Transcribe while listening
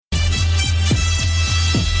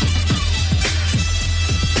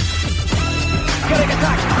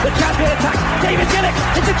Gillick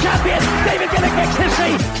is the champion. David Gillick makes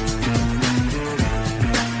history.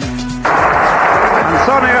 And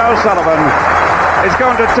Sonny O'Sullivan is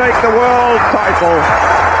going to take the world title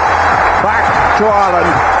back to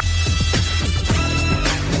Ireland.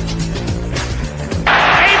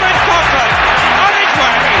 Eamon Cochran on his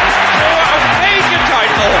way to a major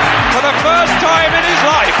title for the first time in his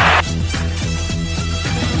life.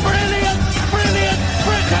 Brilliant,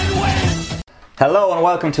 Britain wins. Hello and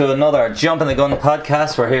welcome to another Jump in the Gun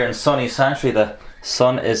podcast. We're here in sunny Santry. The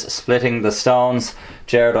sun is splitting the stones.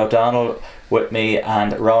 Jared O'Donnell with me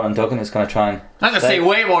and Ronan Duggan is going to try and... I'm going to say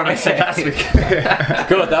way more than I said last week.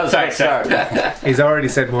 Good, that was a good start. He's already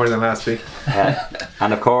said more than last week.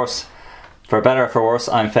 And of course, for better or for worse,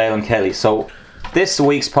 I'm Phelan Kelly. So this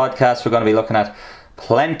week's podcast we're going to be looking at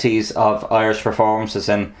plenties of Irish performances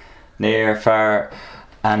in near, far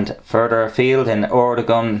and further afield. In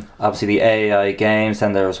Oregon, obviously the AAI Games,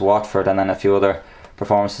 and there was Watford, and then a few other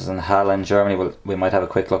performances in Halle in Germany. We might have a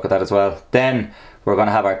quick look at that as well. Then we're going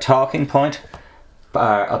to have our talking point,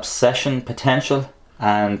 our obsession potential,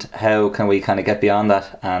 and how can we kind of get beyond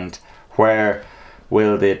that, and where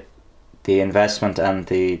will the investment and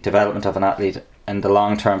the development of an athlete and the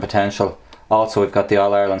long-term potential. Also, we've got the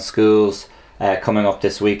All-Ireland Schools coming up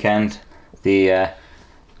this weekend. The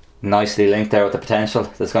nicely linked there with the potential.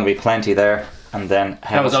 There's going to be plenty there. And then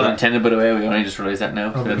that was unintended, by the way. We only just realised that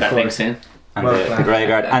now. That links in. And the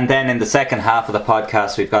graveyard. And then in the second half of the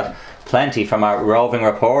podcast, we've got plenty from our roving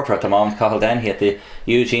reporter at the moment, Cathal Dennehy, at the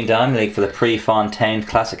Eugene Diamond League for the Prefontaine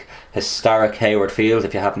Classic, historic Hayward Field.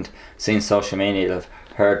 If you haven't seen social media, you'll have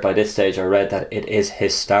heard by this stage or read that it is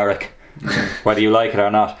historic, whether you like it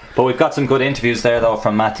or not. But we've got some good interviews there, though,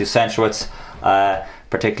 from Matthew Centrowitz,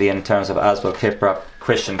 particularly in terms of Asbel Kiprop,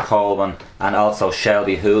 Christian Coleman, and also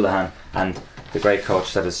Shelby Houlihan, and the great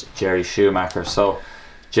coach that is Jerry Schumacher. So,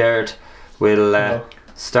 Jared, we'll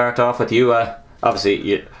start off with you. Obviously,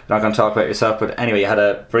 you're not going to talk about yourself, but anyway, you had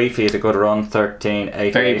a good run,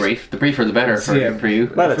 13-8. Very brief. The briefer the better for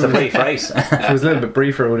you. Well, it's a brief race. If it was a little bit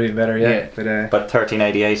briefer, it would have been better, yeah. But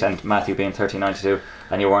 13.88 and Matthew being 13.92,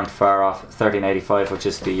 and you weren't far off 13.85, which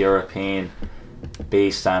is the European B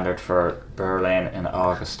standard for Berlin in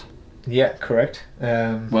August. Yeah, correct.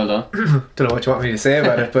 Well done. Don't know what you want me to say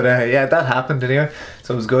about it, but yeah, that happened anyway.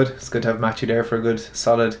 So it was good. It's good to have Matthew there for a good,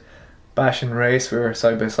 solid bashing race. We were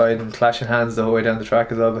side by side and clashing hands the whole way down the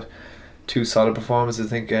track as well, but two solid performances. I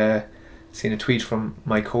think seen a tweet from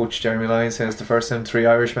my coach Jeremy Lyons saying it's the first time 3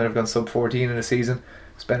 Irishmen have gone sub 14 in a season.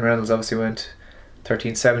 Ben Reynolds obviously went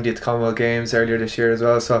 13.70 at the Commonwealth Games earlier this year as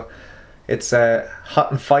well, so it's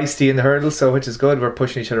hot and feisty in the hurdles, so which is good. We're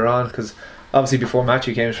pushing each other on, because obviously before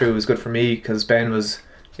Matthew came through it was good for me, because Ben was,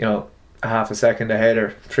 you know, a half a second ahead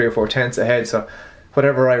or 3 or 4 tenths ahead, so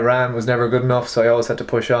whatever I ran was never good enough, so I always had to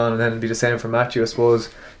push on. And then it'd be the same for Matthew, I suppose.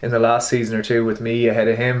 In the last season or two with me ahead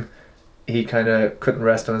of him, he kind of couldn't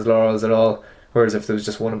rest on his laurels at all, whereas if there was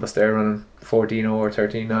just one of us there running 14.0 or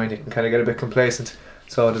 13.9, you can kind of get a bit complacent.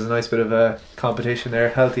 So there's a nice bit of a competition there,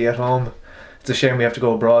 healthy at home. It's a shame we have to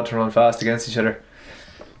go abroad to run fast against each other.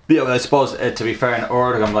 Yeah, well, I suppose to be fair, in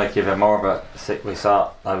Oregon, like, you've more of a... We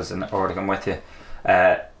saw, I was in Oregon with you,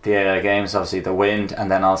 the AA Games, obviously the wind,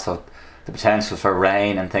 and then also the potential for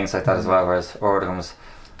rain and things like that as well, whereas Oregon was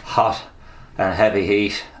hot and heavy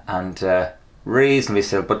heat and reasonably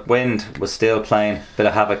still, but wind was still playing a bit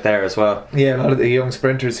of havoc there as well. Yeah, a lot of the young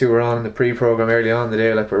sprinters who were on in the pre-program early on in the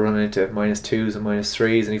day, like, were running into -2s and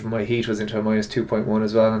 -3s, and even my heat was into a -2.1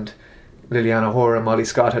 as well, and Liliana Hoare and Molly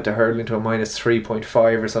Scott had to hurdle into a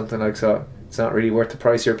 -3.5 or something, like, so it's not really worth the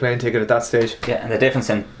price of your plane ticket at that stage. Yeah, and the difference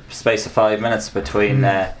in space of 5 minutes between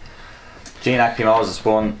Jean Ackley-Moses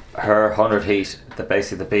won her 100 heat,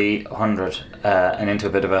 basically the B100, and into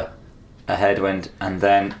a bit of a headwind, and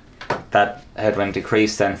then that headwind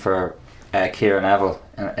decreased then for Ciara Neville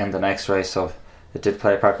in the next race, so it did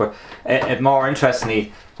play a part. But it more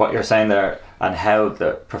interestingly, what you're saying there and how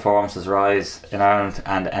the performances rise in Ireland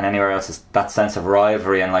and anywhere else, is that sense of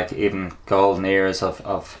rivalry and, like, even golden eras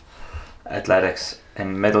of athletics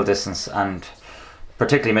in middle distance, and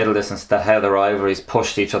particularly middle distance, that how the rivalries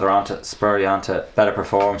pushed each other on to spur you on to better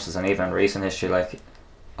performances. And even in recent history, like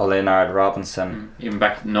Olinard Robinson, even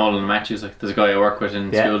back Nolan Matthews, like, there's a guy I work with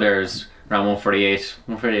in school there is around 148,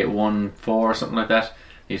 14 something like that.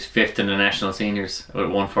 He's 5th in the national seniors at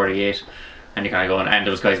 148, and you kind of go on, and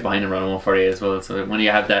there was guys behind him around 148 as well. So when you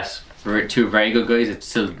have that two very good guys,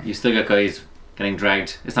 you still got guys getting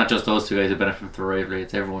dragged. It's not just those two guys who benefit from the rivalry,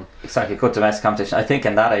 it's everyone. Exactly, good domestic competition. I think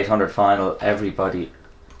in that 800 final, everybody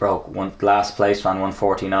broke one. Last place ran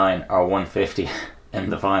 149 or 150 in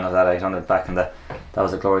the final of that 800 back in that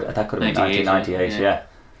was a glory. That could have been 1998, yeah.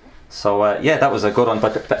 So that was a good one.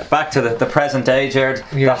 But back to the present day, Jared.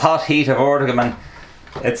 Yeah. The hot heat of Ordegaman.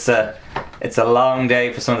 It's a long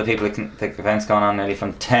day for some of the people. The event's going on nearly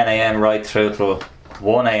from 10 a.m. right through till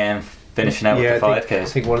 1 a.m. finishing out with the 5Ks. I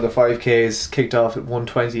think one of the 5Ks kicked off at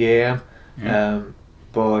 1:20 a.m.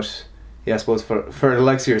 But yeah, I suppose for the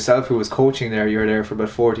likes of yourself who was coaching there, you were there for about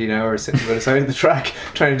 14 hours sitting by the side of the track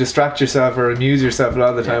trying to distract yourself or amuse yourself a lot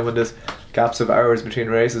of the time when there's gaps of hours between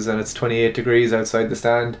races and it's 28 degrees outside the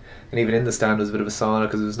stand, and even in the stand was a bit of a sauna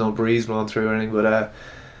because there was no breeze blowing through or anything. But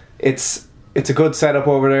it's a good setup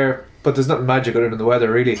over there, but there's nothing magic other than the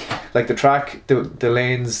weather really. Like the track, the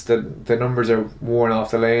lanes, the numbers are worn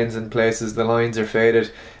off the lanes in places, the lines are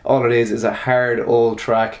faded. All it is a hard old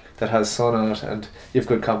track that has sun on it, and you have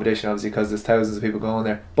good competition obviously because there's thousands of people going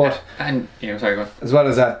there. But sorry, go on. as well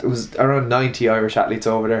as that, it was around 90 Irish athletes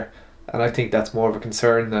over there, and I think that's more of a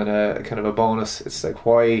concern than a kind of a bonus. It's like,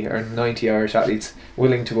 why are 90 Irish athletes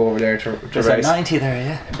willing to go over there to There's race? 90 there,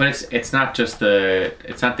 yeah. But it's not just the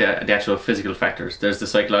actual physical factors. There's the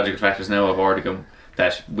psychological factors now of Ordegan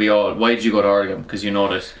that why did you go to Ordegan? Because you know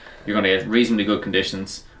that you're going to get reasonably good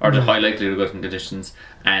conditions, or the high likelihood of good conditions,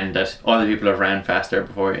 and that other people have ran faster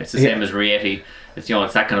before you. It's the same as Rieti. It's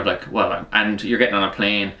it's that kind of like, well, and you're getting on a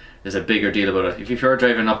plane. There's a bigger deal about it. If you're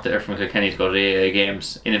driving up there from Kilkenny to go to the AA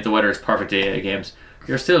Games, and if the weather is perfect to AA Games,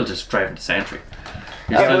 you're still just driving to Santry.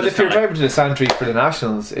 Well, if you're driving to the Santry for the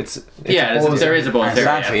Nationals, there is a bonus there.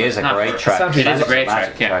 Santry is a great track. It is a great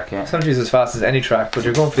track, Santry's as fast as any track, but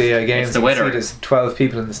you're going for the AA Games. It's the weather. There's 12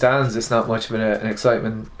 people in the stands. It's not much of an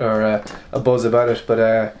excitement or a buzz about it.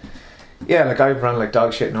 But like I've run like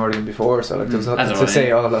dog shit in Ordegan before, so like there's nothing to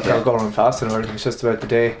say. I'll go run fast in Ordegan. It's just about the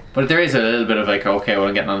day. But there is a little bit of like, okay, well,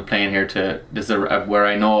 I'm getting on the plane here this is where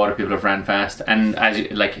I know other people have ran fast, and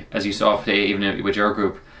as you saw today, even with your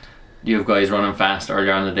group, you have guys running fast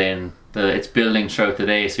earlier on in the day, and it's building throughout the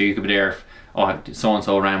day. So you could be there. So and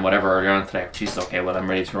so ran whatever earlier on today. Jesus, okay, well, I'm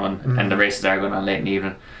ready to run, and the races are going on late in the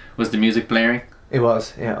evening. Was the music blaring? It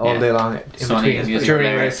was, all day long.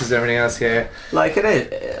 During races, everything else, Like it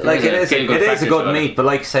is a good meet,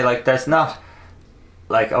 but there's not,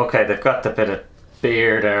 okay, they've got the bit of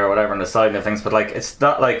beer there or whatever on the side of things, but it's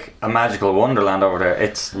not like a magical wonderland over there.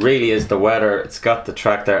 It really is the weather. It's got the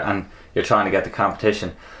track there, and you're trying to get the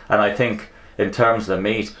competition. And I think in terms of the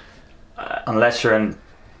meet, unless you're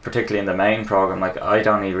particularly in the main program, I'd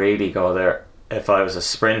only really go there if I was a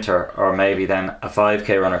sprinter or maybe then a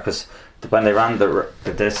 5K runner, because when they ran the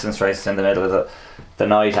distance races in the middle of the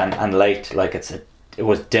night and late, it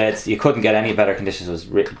was dead. You couldn't get any better conditions.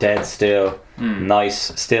 It was dead still, nice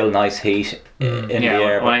heat in the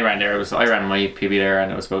air. When I ran there, I ran my PB there,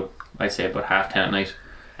 and it was about 10:30 at night,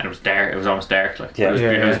 and it was dark. It was almost dark. It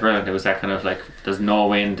was brilliant. It was that kind of there's no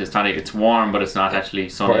wind. It's warm, but it's not actually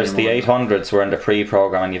sunny. Whereas the 800s were in the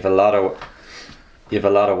pre-program, and you've a lot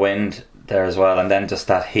of wind there as well, and then just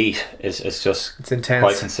that heat is it's intense,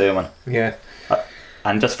 quite consuming.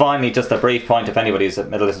 And just finally, just a brief point, if anybody's a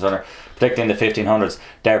middle distance runner, particularly in the 1500s,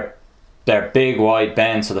 they're big wide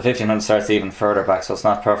bends, so the 1500 starts even further back, so it's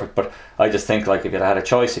not perfect. But I just think if you'd had a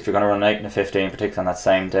choice, if you're going to run 8 and a 15, particularly on that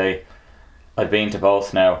same day, I've been to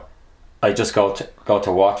both now. I just go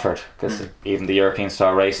to Watford, because even the European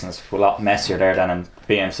style racing is a lot messier there than in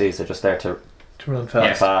BMCs. They're just there to run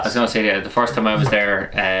fast. I was going to say, the first time I was there,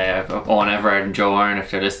 Owen Everard and Joe Iron, if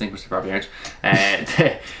they're listening, which they probably aren't,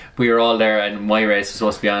 we were all there, and my race was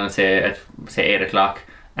supposed to be on at say 8 o'clock,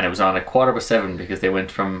 and it was on at 7:15 because they went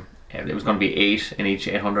from it was going to be 8 in each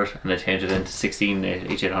 800, and they changed it into 16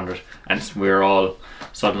 in each 800, and we were all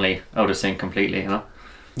suddenly out of sync completely,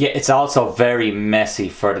 Yeah, it's also very messy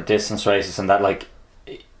for the distance races, and that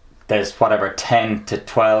there's 10 to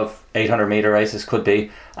 12 800 metre races could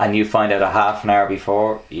be, and you find out a half an hour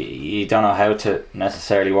before, you don't know how to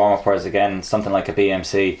necessarily warm up, whereas again something like a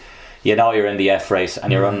BMC, you're in the F race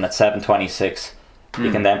and you're running at 7:26, you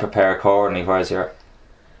can then prepare accordingly, whereas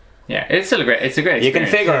it's a great experience. You can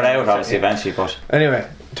figure it out obviously eventually. But anyway,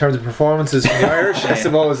 in terms of performances from the Irish, I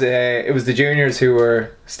suppose it was the juniors who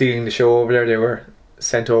were stealing the show over there. They were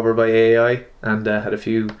sent over by AAI and had a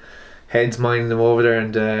few heads minding them over there,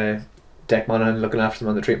 and Dec Monaghan looking after them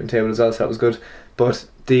on the treatment table as well, so that was good. But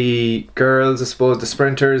the girls, I suppose, the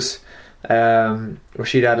sprinters,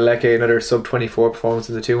 Rashida Adeleke, another sub 24 performance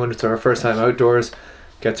in the 200, so her first time outdoors,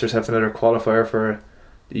 gets herself another qualifier for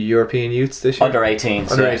the European Youths this year. Under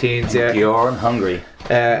 18s, yeah. You're in Hungary.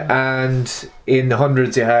 And in the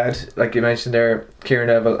hundreds you had, like you mentioned there, Kieran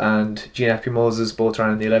Neville and Jean Appy Moses both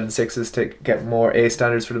ran in the 11.6s to get more A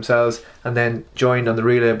standards for themselves, and then joined on the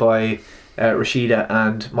relay by Rashida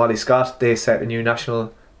and Molly Scott. They set a new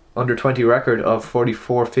national under 20 record of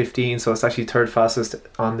 44.15, so it's actually third fastest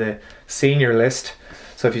on the senior list.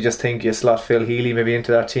 So if you just think you slot Phil Healy maybe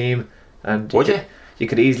into that team, and Would you? You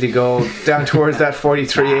could easily go down towards that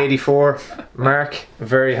 43.84 mark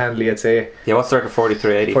very handily, I'd say. Yeah, what's circa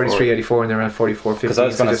 43.84? 43.84 and they're around 44.15. Because I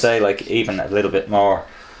was going to say, like, even a little bit more,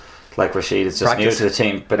 like Rashid is just Practice. new to the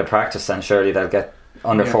team, bit of practice, and surely they'll get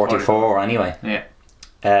under 44 anyway.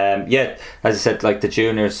 Yeah. Yeah, as I said, like the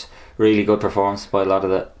juniors, really good performance by a lot of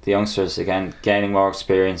the youngsters, again gaining more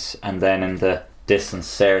experience, and then in the distance,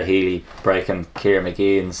 Sarah Healy breaking Ciara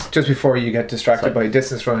McGeehan's. Just before you get distracted by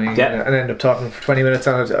distance running and end up talking for 20 minutes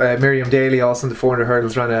on it, Miriam Daly also in the 400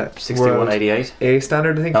 hurdles ran a 61.88 A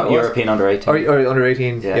standard, I think. No, European under 18. Or under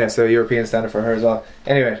 18, yeah, so European standard for her as well.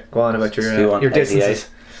 Anyway, go on about your distances.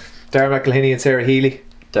 Dara McElhinney and Sarah Healy.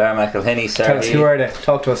 Dara McElhinney, Sarah Tell us, Healy. who are they?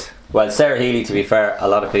 Talk to us. Well, Sarah Healy, to be fair, a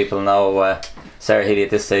lot of people know Sarah Healy at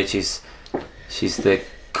this stage. She's the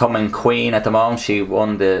coming queen at the moment. She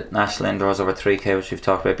won the national indoors over 3k, which we've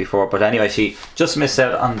talked about before. But anyway, she just missed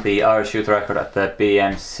out on the Irish youth record at the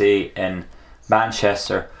BMC in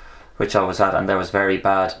Manchester, which I was at, and there was very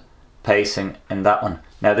bad pacing in that one.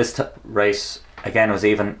 Now this race again was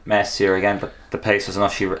even messier again, but the pace was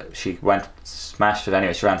enough. She went smashed it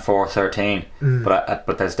anyway. She ran 4:13,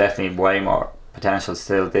 but there's definitely way more potential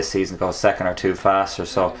still this season to go second or two faster.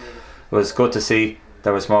 So it was good to see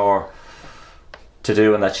there was more to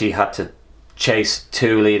do, and that she had to chase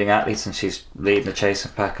two leading athletes, and she's leading the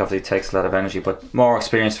chasing pack. Obviously it takes a lot of energy, but more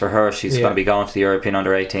experience for her. She's going to be going to the European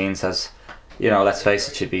under 18s, as you know, let's face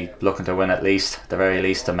it, she'd be looking to win at the very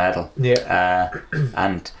least a medal.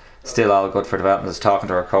 And still all good for development. I was talking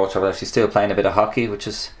to her coach over there, she's still playing a bit of hockey, which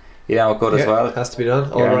is good as well. It has to be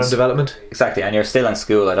done, all around development. Exactly, and you're still in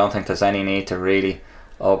school. I don't think there's any need to really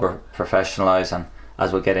over professionalise, and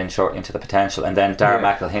as we'll get in shortly into the potential. And then Dara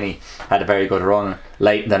McElhinney had a very good run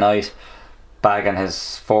late in the night, bagging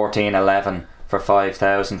his 14:11 for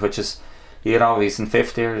 5,000, which is, he's in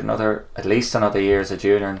fifth year, at least another year as a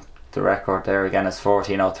junior, and the record there again is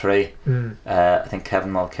 14:03. I think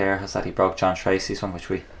Kevin Mulcair has that. He broke John Tracy's one, which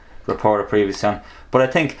we reported previously on. But I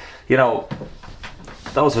think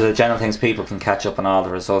those are the general things. People can catch up on all the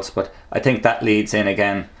results, but I think that leads in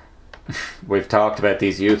again. We've talked about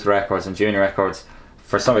these youth records and junior records.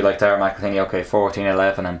 For somebody like Dara McElhinney,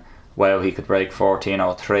 14:11, and he could break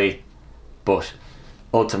 14:03, but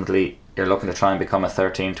ultimately you're looking to try and become a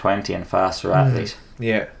 13:20 and faster athlete.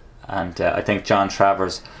 And I think John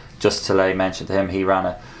Travers, just to lay mention to him, he ran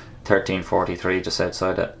a 13:43 just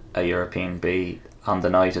outside a European B on the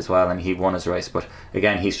night as well, and he won his race. But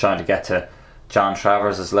again, he's trying to get to John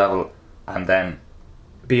Travers' level and then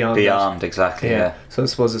beyond exactly. So I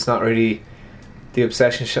suppose it's not really, the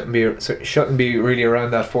obsession shouldn't be really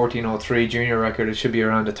around that 14:03 junior record. It should be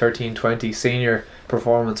around a 13:20 senior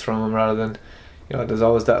performance from him, rather than, there's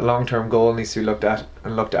always that long-term goal needs to be looked at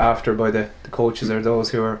and looked after by the coaches, or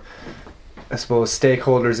those who are, I suppose,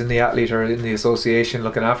 stakeholders in the athlete or in the association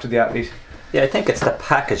looking after the athlete. Yeah, I think it's the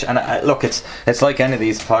package, and look, it's like any of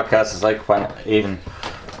these podcasts. It's like when even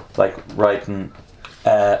like writing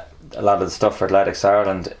a lot of the stuff for Athletics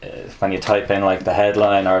Ireland, when you type in like the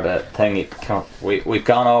headline or the thing, we've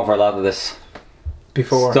gone over a lot of this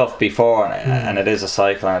stuff before, and it is a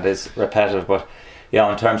cycle and it is repetitive. But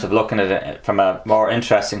in terms of looking at it from a more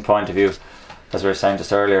interesting point of view, as we were saying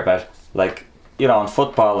just earlier about, like, in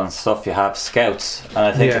football and stuff, you have scouts, and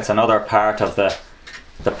I think it's another part of the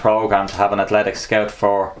programme to have an athletic scout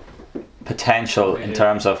for potential in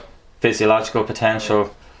terms of physiological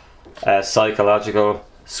potential, psychological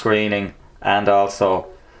screening, and also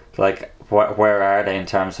like where are they in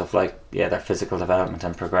terms of like their physical development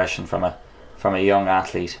and progression from a young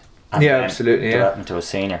athlete, and absolutely development to a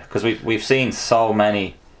senior, because we've seen so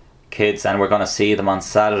many kids, and we're going to see them on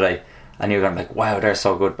Saturday, and you're going to be like, wow, they're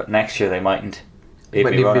so good, but next year they mightn't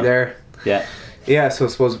even be there. So I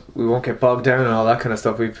suppose we won't get bogged down and all that kind of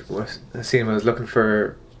stuff. I've seen him. I was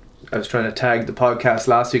trying to tag the podcast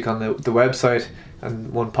last week on the website,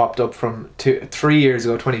 and one popped up from 3 years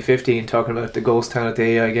ago, 2015, talking about the ghost town at the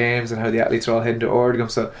AI Games and how the athletes are all heading to Oregon.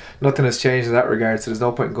 So nothing has changed in that regard, so there's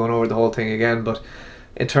no point in going over the whole thing again. But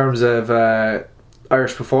in terms of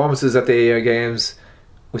Irish performances at the AI Games,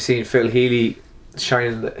 we've seen Phil Healy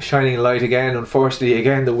shining light again. Unfortunately,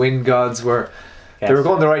 again, the wind gods were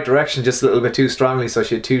going the right direction, just a little bit too strongly. So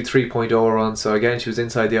she had 2 3.0 runs. So again, she was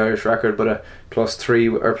inside the Irish record, but a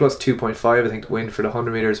 +3 or +2.5, I think, to win for the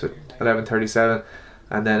 100 metres with 11:37,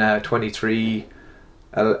 and then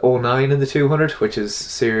 23:09 in the 200, which is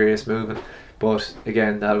serious moving. But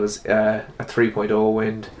again, that was a 3.0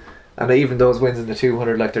 wind, and even those wins in the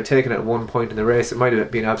 200, like, they're taking it at 1 point in the race. It might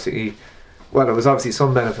have been absolutely well, it was obviously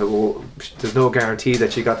some benefit. Well, there's no guarantee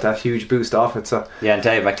that you got that huge boost off it. So yeah, and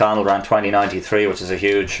Dave McDonald ran 2093, which is a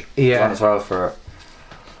huge one as well for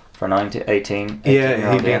 18.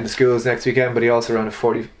 Yeah, he'll be in the schools next weekend, but he also ran a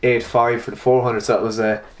 48.5 for the 400, so that was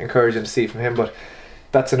encouraging to see from him. But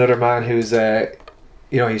that's another man who's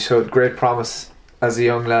he showed great promise as a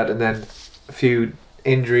young lad, and then a few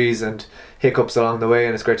injuries and hiccups along the way,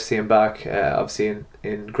 and it's great to see him back, obviously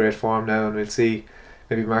in great form now. And we'll see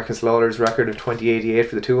maybe Marcus Lawler's record of 20.88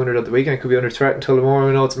 for the 200 of the weekend could be under threat until tomorrow.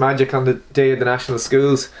 We know it's magic on the day of the national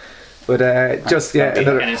schools, but another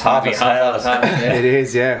half as hell. It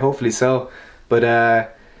is, hopefully so. But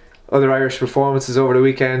other Irish performances over the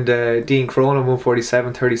weekend, Dean Cronin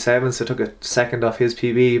 147.37, so took a second off his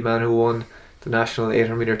PB, man who won the national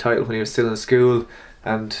 800 metre title when he was still in school,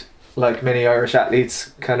 and like many Irish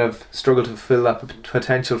athletes kind of struggled to fulfill that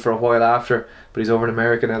potential for a while after, but he's over in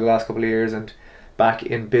America now the last couple of years and back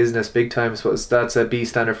in business big time. I suppose that's a B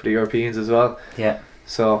standard for the Europeans as well. Yeah.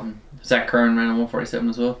 So Zach Curran ran 147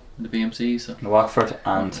 as well in the BMC. So Watford,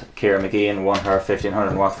 and Ciara McGeehan won her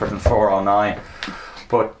 1500 in Watford in 4:09.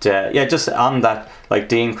 But just on that, like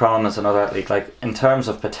Dean Cronin is another athlete. Like in terms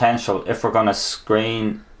of potential, if we're going to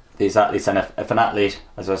screen these athletes, and if an athlete,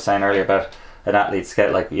 as I was saying earlier about an athlete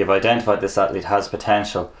scale, like you've identified this athlete has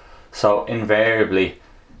potential, so invariably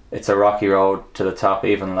it's a rocky road to the top.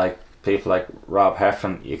 Even like people like Rob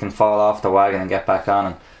Heffron, you can fall off the wagon and get back on,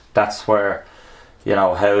 and that's where,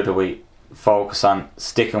 how do we focus on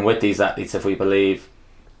sticking with these athletes if we believe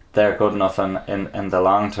they're good enough in the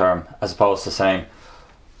long term, as opposed to saying,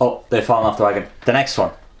 oh, they've fallen off the wagon, the next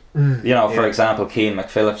one. For example, Keane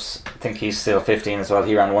McPhillips, I think he's still 15 as well.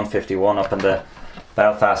 He ran 151 up in the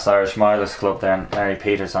Belfast Irish Milers Club there in Mary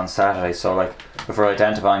Peters on Saturday. So like, if we're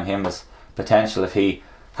identifying him as potential, if he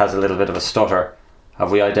has a little bit of a stutter,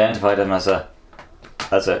 have we identified him as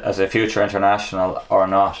a future international or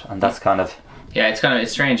not? And that's kind of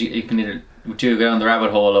it's strange. You can either go down the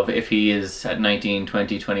rabbit hole of, if he is at 19,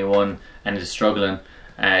 20, 21 and is struggling,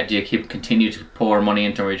 do you continue to pour money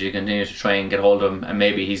into him, or do you continue to try and get hold of him, and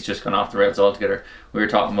maybe he's just gone off the rails altogether? We were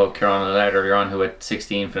talking about Kieran Allard earlier on, who at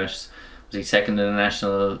 16 finished, was he second in the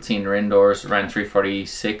national senior indoors, ran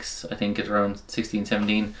 346 I think at around 16,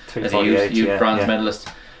 17 as a youth bronze medalist.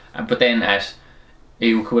 But then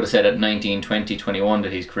you could have said at 19, 20, 21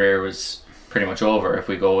 that his career was pretty much over, if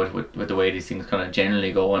we go with the way these things kind of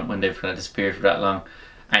generally go when they've kind of disappeared for that long.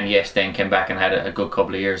 And yet then came back and had a good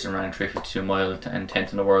couple of years and ran 352 mile and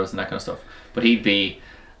 10th in the world and that kind of stuff. But he'd be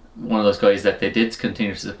one of those guys that they did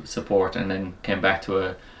continue to support and then came back to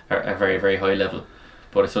a very, very high level.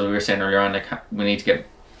 But as we were saying earlier on, like, we need to get,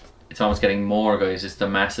 it's almost getting more guys. It's the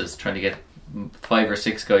masses trying to get 5 or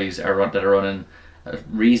 6 guys that are running at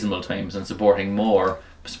reasonable times and supporting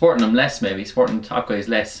them less, maybe supporting top guys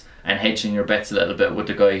less, and hedging your bets a little bit with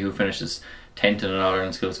the guy who finishes 10th in an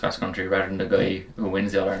All-Ireland Schools cross country rather than the guy who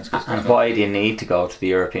wins the All-Ireland Schools cross country. And why do you need to go to the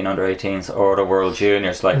European Under-18s or the World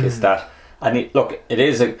Juniors? Like, is that... look, it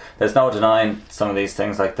is there's no denying some of these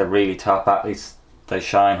things, like the really top athletes, they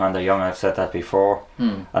shine when they're young. I've said that before,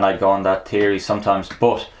 and I'd go on that theory sometimes.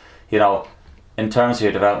 But, in terms of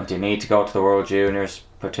your development, you need to go to the World Juniors,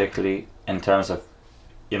 particularly in terms of,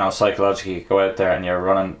 psychologically, you go out there and you're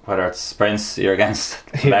running, whether it's sprints, you're against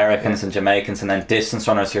Americans and Jamaicans, and then distance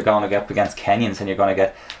runners, you're going to get up against Kenyans and you're going to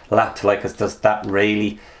get lapped. Like, does that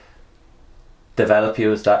really develop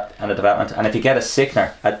you? Is that and a development? And if you get a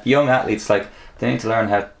sickener, at young athletes, like, they need to learn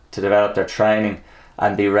how to develop their training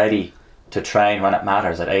and be ready to train when it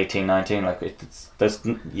matters at 18, 19. Like,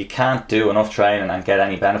 you can't do enough training and get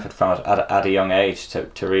any benefit from it at a young age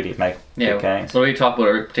to really make big gains. Well, we talk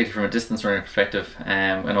about it particularly from a distance running perspective.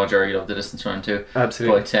 I know Jerry loved the distance run too.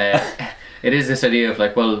 Absolutely. But it is this idea of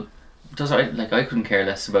like, well, I couldn't care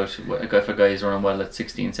less about if a guy is running well at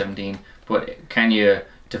 16, 17, but can you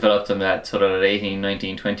develop them so that at 18,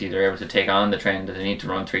 19, 20 they're able to take on the trend that they need to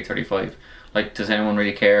run 3:35? Like, does anyone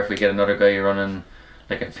really care if we get another guy running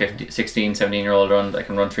like a 16, 17 year old run that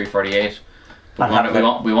can run 3:48?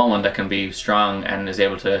 But we want one that can be strong and is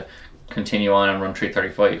able to continue on and run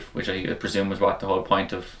 3:35, which I presume was what the whole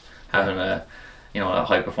point of having a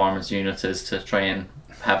high performance unit is, to try and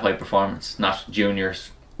have high performance, not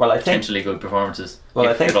juniors. Potentially good performances.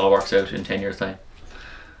 I think it all works out in 10 years time.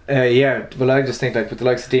 I just think, like, with the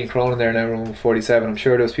likes of Dean Cronin there now running 147, I'm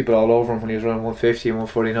sure there was people all over him when he was running 150 and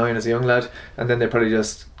 149 as a young lad, and then they probably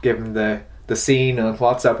just give him the the scene on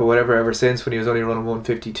WhatsApp or whatever ever since, when he was only running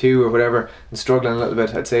 152 or whatever and struggling a little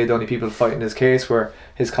bit. I'd say the only people fighting his case were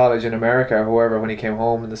his college in America or whoever when he came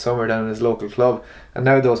home in the summer down in his local club, and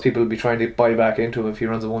now those people will be trying to buy back into him if he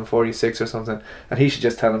runs a 146 or something, and he should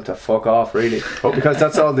just tell them to fuck off, really, because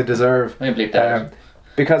that's all they deserve. I believe that.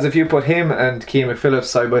 Because if you put him and Cian McPhillips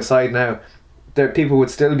side by side now, there people would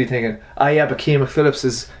still be thinking, yeah, but Cian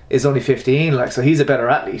McPhillips is only 15, like, so he's a better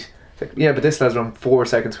athlete. It's like, yeah, but this lad's run 4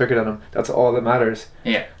 seconds quicker than him. That's all that matters.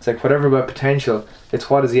 Yeah. It's like, whatever about potential, it's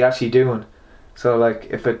what is he actually doing. So like,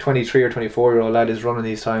 if a 23 or 24 year old lad is running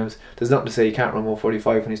these times, there's nothing to say he can't run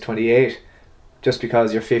 145 when he's 28. Just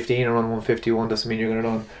because you're 15 and run 151 doesn't mean you're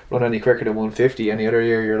going to run any quicker than 150 any other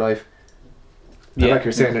year of your life. Yeah. Like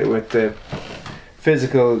you're saying, it with the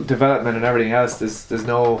physical development and everything else, there's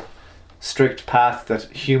no strict path that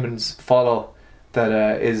humans follow that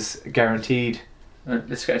is guaranteed.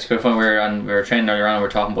 It's quite fun. We were training earlier on. We were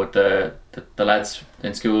talking about the lads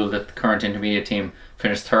in school. That the current intermediate team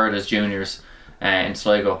finished third as juniors in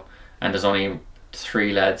Sligo, and there's only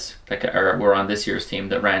 3 lads that were on this year's team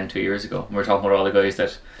that ran 2 years ago. And we're talking about all the guys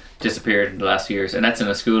that disappeared in the last few years, and that's in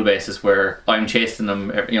a school basis where I'm chasing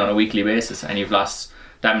them, on a weekly basis, and you've lost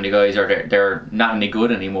that many guys, or they're not any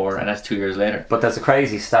good anymore, and that's 2 years later. But there's a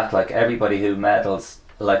crazy stat, like everybody who medals,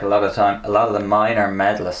 like a lot of the minor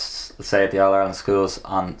medalists, say at the All-Ireland schools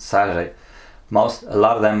on Saturday, a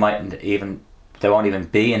lot of them they won't even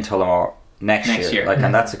be in Tullamore next year. Like,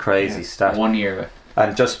 and that's a crazy stat. 1 year.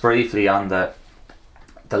 And just briefly on the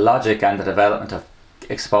logic and the development of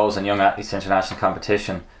exposing young athletes to international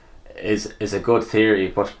competition is a good theory,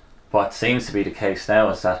 but what seems to be the case now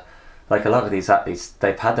is that, like, a lot of these athletes,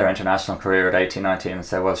 they've had their international career at 18, 19 and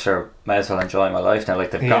say, well, sure, may as well enjoy my life now.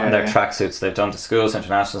 Like, they've gotten their tracksuits, they've done the schools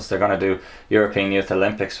internationals, they're going to do European Youth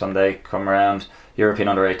Olympics when they come around, European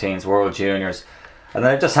Under-18s, World Juniors, and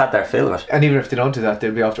they've just had their fill of it. And even if they don't do that,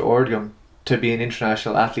 they'll be off to Oregon to be an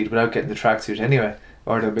international athlete without getting the tracksuit anyway,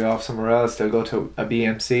 or they'll be off somewhere else, they'll go to a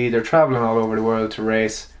BMC, they're travelling all over the world to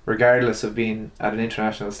race regardless of being at an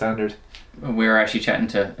international standard. We were actually chatting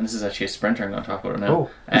to, and this is actually a sprinter, I'm going to talk about it now.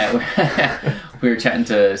 We were chatting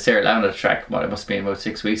to Sarah Lown at the track, it must have been about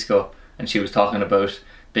 6 weeks ago, and she was talking about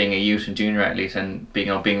being a youth and junior athlete and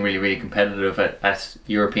being really, really competitive at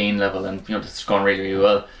European level, and it's going really, really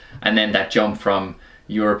well. And then that jump from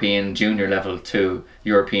European junior level to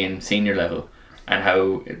European senior level, and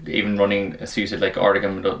how even running, as you said, like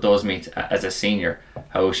Oregon, those meets as a senior,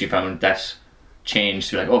 how she found that change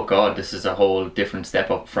to, like, oh god, this is a whole different step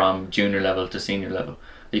up from junior level to senior level.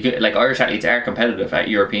 Like, Irish athletes are competitive at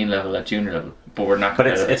European level, at junior level, but we're not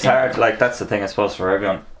competitive. But it's hard, like, that's the thing I suppose for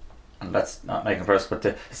everyone, and that's not making first, but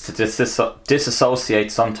it's to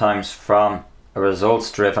disassociate sometimes from a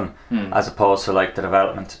results driven as opposed to, like, the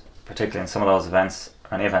development, particularly in some of those events,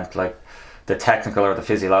 any event, like the technical or the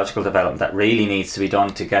physiological development that really needs to be done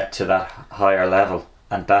to get to that higher level,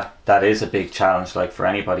 and that is a big challenge, like, for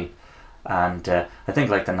anybody. And I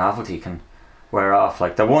think, like, the novelty can wear off.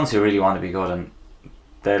 Like, the ones who really want to be good, and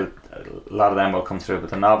a lot of them will come through,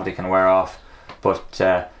 but the novelty can wear off. But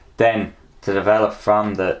then to develop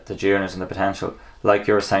from the juniors and the potential, like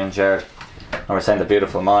you were saying, Jared, and we're saying the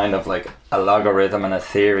beautiful mind of, like, a logarithm and a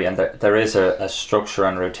theory, and there is a structure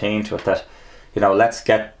and routine to it that, let's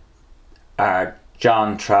get our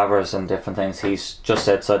John Travers and different things, he's just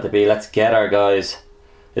outside the B, let's get our guys,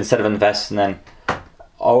 instead of investing in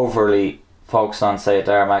overly focused on, say,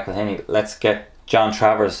 Dara McElhinney, let's get John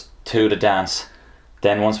Travers to the dance.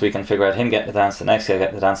 Then once we can figure out him getting the dance, the next guy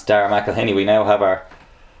getting the dance, Dara McElhinney, we now have our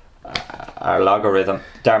logarithm.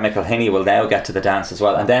 Dara McElhinney will now get to the dance as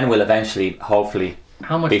well, and then we'll eventually, hopefully,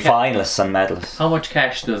 be finalists and medalists. How much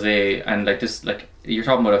cash does you're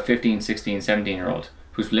talking about a 15, 16, 17 year old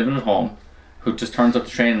who's living at home, who just turns up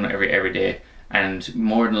to training every day, and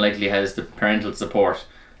more than likely has the parental support,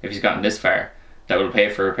 if he's gotten this far, that will pay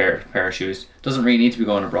for a pair of shoes, doesn't really need to be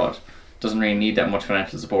going abroad, doesn't really need that much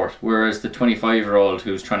financial support. Whereas the 25-year-old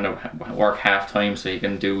who's trying to work half time so he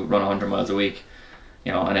can run 100 miles a week,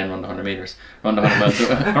 and then run the 100 metres, run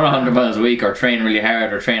 100 miles a week, or train really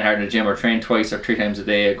hard, or train hard in the gym, or train twice or 3 times a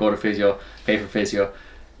day, go to physio, pay for physio,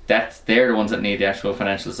 they're the ones that need the actual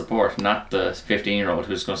financial support, not the 15-year-old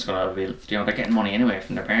who's just going to be, they're getting money anyway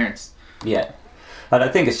from their parents. Yeah, and I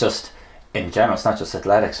think it's just, in general, it's not just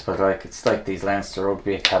athletics, but it's like these Leinster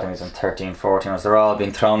rugby academies and 13, 14ers, they're all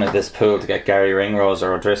being thrown in this pool to get Gary Ringrose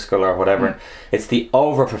or O'Driscoll or whatever. It's the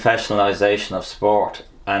over professionalisation of sport,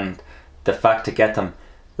 and the fact to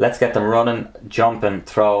let's get them running, jumping,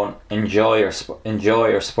 throwing, enjoy your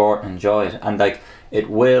sport, enjoy it, and, like, it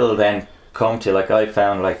will then come to, like, I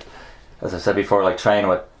found, like, as I said before, like, training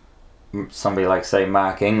with somebody like, say,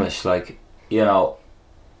 Mark English, like, you know,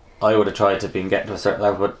 I would have tried to be getting to a certain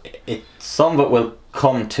level, but some of it will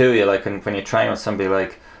come to you, like when you train with somebody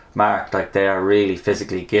like Mark, like they are really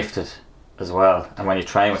physically gifted as well, and when you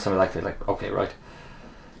train with somebody like they're like, okay, right,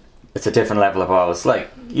 it's a different level of ball. It's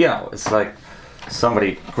like, you know, it's like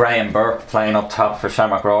somebody, Graham Burke playing up top for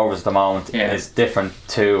Shamrock Rovers at the moment is different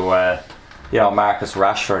to you know, Marcus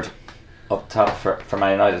Rashford up top for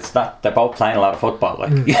Man United. It's not, they're both playing a lot of football,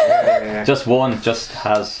 like just one just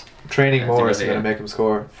has training more is going to make him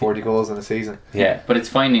score 40 goals in a season. Yeah, but it's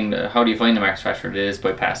finding how do you find the Marcus Rashford? It is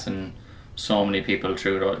by passing so many people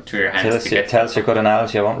through your hands. Tell us your good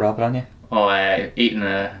analogy. I won't rub it on you. Eating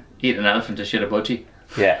an elephant to shit a budgie.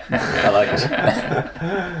 Yeah, I like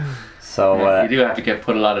it. So you do have to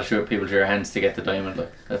put a lot of people through your hands to get the diamond.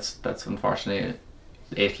 Like that's unfortunately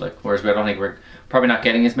it. Like whereas I don't think we're probably not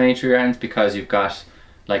getting as many through your hands because you've got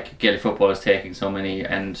like Gaelic football is taking so many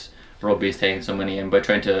and rugby is taking so many, and by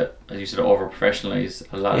trying to, as you said, over professionalise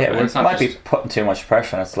a lot. Yeah, it might be putting too much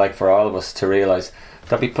pressure, and it's like for all of us to realise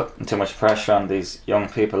don't be putting too much pressure on these young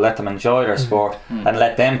people. Let them enjoy their sport and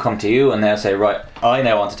let them come to you and they'll say, right, I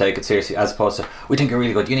now want to take it seriously, as opposed to, we think you're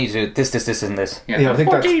really good, you need to do this and this. Yeah, I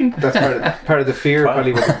think that's part of the fear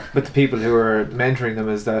probably with the people who are mentoring them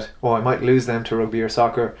is that, I might lose them to rugby or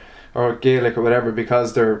soccer or Gaelic or whatever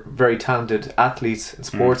because they're very talented athletes and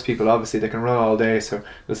sports people. Obviously they can run all day, so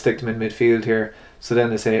we'll stick them in midfield here. So then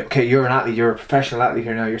they say, okay, you're an athlete, you're a professional athlete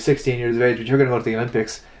here now, you're 16 years of age, but you're going to go to the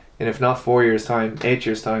Olympics in, if not 4 years time, 8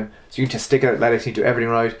 years time. So you can just stick at athletics, you do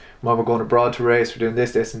everything right. Mom, we're going abroad to race, we're doing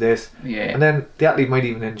this and this. Yeah. And then the athlete might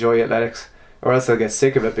even enjoy athletics, or else they'll get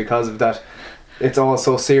sick of it because of that. It's all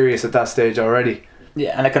so serious at that stage already.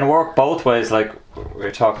 Yeah, and it can work both ways. Like we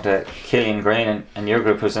were talking to Killian Green and your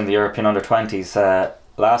group, who's in the European under-20s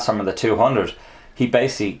last summer, the 200. He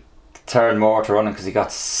basically turned more to running because he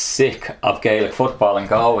got sick of Gaelic football in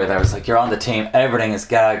Galway. There was like, you're on the team, everything is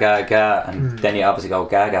ga ga ga, and then you obviously go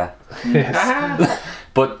gaga. Yes.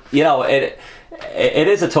 But you know, it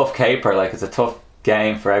is a tough caper. Like it's a tough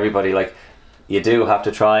game for everybody. Like you do have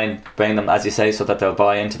to try and bring them, as you say, so that they'll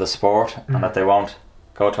buy into the sport and that they won't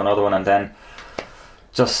go to another one, and then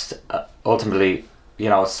just ultimately, you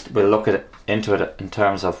know, we'll look into it in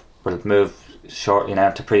terms of, we'll move shortly now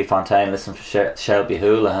to Prefontaine, listen for Shelby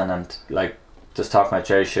Houlihan, and like just talking about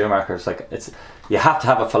Jerry Schumacher. It's like, it's, you have to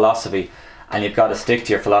have a philosophy and you've got to stick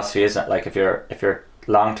to your philosophy, isn't it? Like if your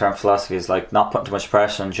long-term philosophy is like not putting too much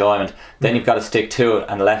pressure and enjoyment, then you've got to stick to it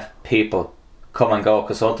and let people come and go,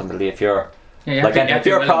 because ultimately if your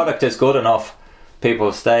product is good enough, people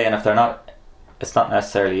will stay, and if they're not, it's not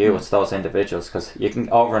necessarily you, it's those individuals, because you can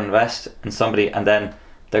overinvest in somebody and then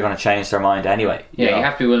they're going to change their mind anyway. You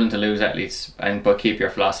have to be willing to lose athletes, but keep your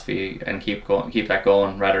philosophy and keep that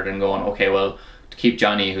going, rather than going, okay, well, to keep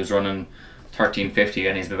Johnny, who's running 13:50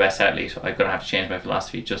 and he's the best athlete, I'm going to have to change my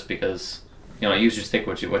philosophy just because, you know, you should stick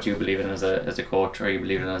with what you believe in as a coach, or you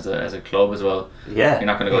believe in as a club as well. Yeah, you're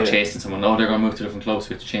not going to go chasing someone. No, they're going to move to different clubs.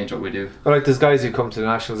 We have to change what we do. Well, like there's guys who come to the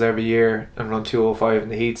Nationals every year and run 2:05 in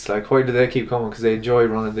the heats. Like, why do they keep coming? Because they enjoy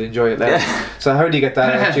running, they enjoy it. So how do you get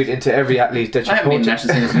that attitude into every athlete that you're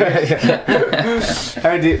coaching?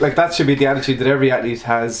 How do you, like, that should be the attitude that every athlete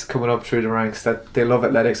has coming up through the ranks, that they love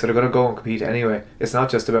athletics, so they're going to go and compete anyway. It's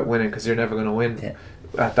not just about winning, because you're never going to win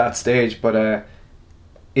at that stage. But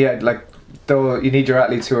like, though you need your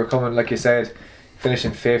athletes who are coming, like you said,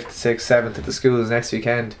 finishing 5th, 6th, 7th at the schools next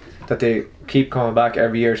weekend, that they keep coming back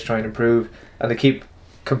every year to try and improve, and they keep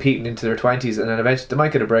competing into their 20s, and then eventually they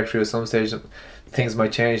might get a breakthrough at some stage. Things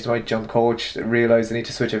might change, they might jump coach, realise they need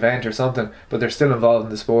to switch event or something, but they're still involved in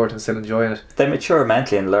the sport and still enjoying it. They mature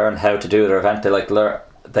mentally and learn how to do their event.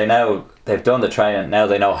 They've done the training, now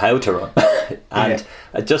they know how to run. And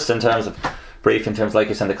just in terms of like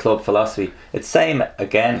you said, the club philosophy, it's same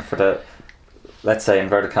again for the, let's say,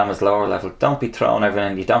 inverted commas, lower level. Don't be throwing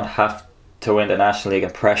everything. You don't have to win the National League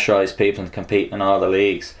and pressurise people and compete in all the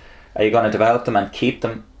leagues. Are you going to develop them and keep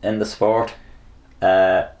them in the sport,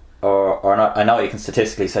 or not? I know you can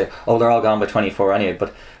statistically say, they're all gone by 24 anyway,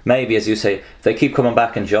 but maybe, as you say, if they keep coming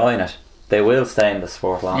back enjoying it, they will stay in the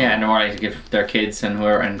sport longer. Yeah, and they're more likely to give their kids and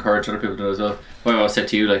encourage other people to do it as well. Well, I always said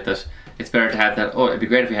to you like that, it's better to have that, it'd be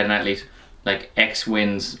great if we had an athlete like X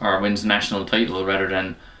wins the national title, rather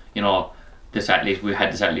than, you know, we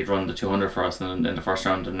had this athlete run the 200 for us in the first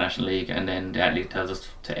round of the National League, and then the athlete tells us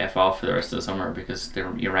to F off for the rest of the summer because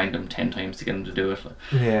you ranked them 10 times to get them to do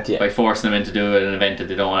it. By forcing them into do it, an event that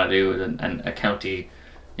they don't want to do, and a county,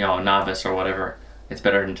 you know, novice or whatever, it's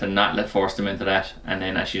better than to not force them into that, and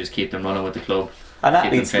then actually just keep them running with the club. And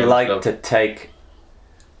athletes like to take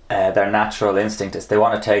their natural instinct is they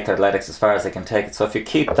want to take their athletics as far as they can take it. So if you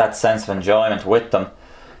keep that sense of enjoyment with them,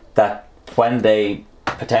 that when they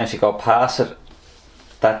potentially go past it,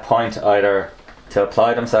 that point, either to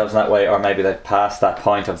apply themselves in that way, or maybe they've passed that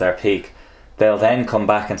point of their peak, they'll then come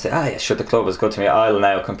back and say, yeah, sure, the club is good to me, I'll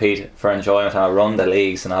now compete for enjoyment, and I'll run the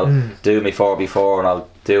leagues, and I'll do me 4x4, and I'll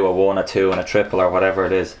do a 1, a 2 and a triple, or whatever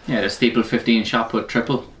it is. Yeah, the steeple 15 shot put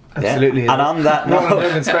triple. Absolutely. Yeah. And on that note,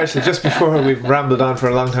 especially just before we've rambled on for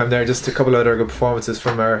a long time there, just a couple of other good performances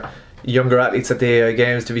from our younger athletes at the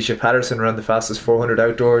games. Davisha Patterson ran the fastest 400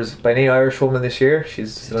 outdoors by any Irish woman this year.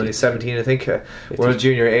 She's only 17, I think. World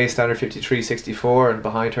Junior A standard 53.64, and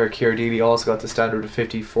behind her Ciara Deely also got the standard of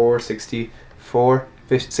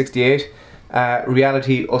 54.68.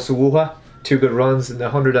 Reality Osuwuha, 2 good runs in the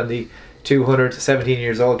 100 and the 200. 17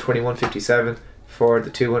 years old, 21.57 for the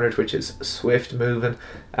 200, which is swift moving,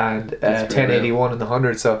 and 10.81 in the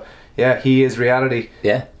 100. So yeah, he is reality.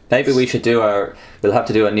 Yeah. Maybe we should do we'll have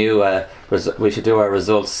to do a new we should do our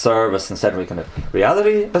results service instead. We can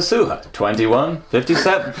reality Asuha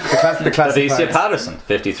 21.57, the classic Davisha Patterson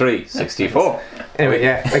 53.64. Anyway,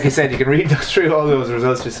 yeah, like you said, you can read through all those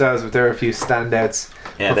results yourselves, but there are a few standouts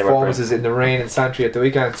performances in the rain in Santry at the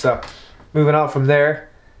weekend. So moving on from there,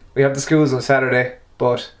 we have the schools on Saturday,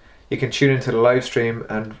 but you can tune into the live stream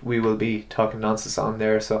and we will be talking nonsense on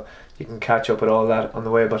there, so you can catch up with all that on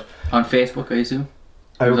the way. But on Facebook, I assume.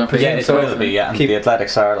 Yeah, it will be, and the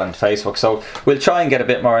Athletics Ireland Facebook. So we'll try and get a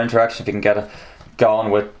bit more interaction if you can get it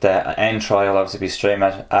going with the end trial. Obviously be streamed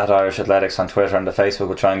at Irish Athletics on Twitter and the Facebook.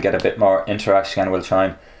 We'll try and get a bit more interaction, and we'll try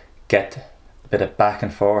and get a bit of back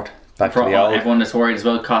and forth. Back for to the old. Everyone that's worried as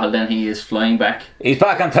well, Cahill, then he is flying back. He's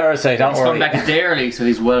back on Thursday, don't worry. He's coming back a day early, so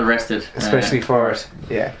he's well rested. Especially for it,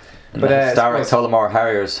 yeah. But Starrick Tullamore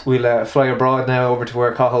Harriers. We'll fly abroad now over to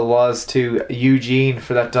where Cahill was, to Eugene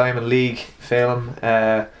for that Diamond League film.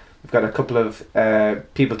 We've got a couple of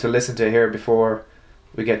people to listen to here before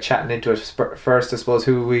we get chatting into it. First, I suppose,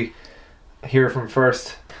 who we hear from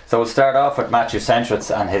first? So we'll start off with Matthew Centritz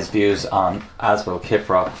and his views on Asbel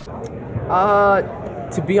Kiprop.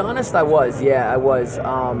 To be honest, I was.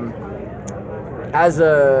 As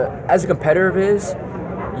a competitor of his,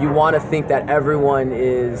 you want to think that everyone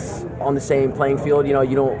is on the same playing field. You know,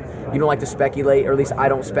 you don't like to speculate, or at least I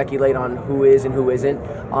don't speculate on who is and who isn't.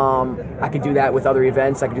 I could do that with other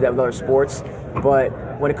events. I could do that with other sports. But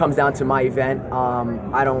when it comes down to my event,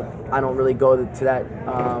 I don't really go to that.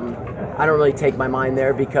 I don't really take my mind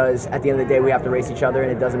there, because at the end of the day, we have to race each other, and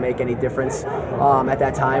it doesn't make any difference at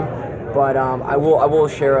that time. But I will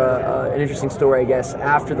share an interesting story, I guess.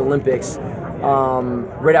 After the Olympics,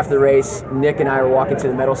 right after the race, Nick and I were walking to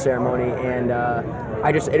the medal ceremony, and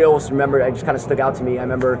I just kind of stuck out to me. I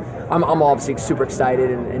remember I'm obviously super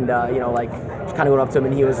excited, and just kind of went up to him,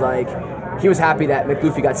 and he was happy that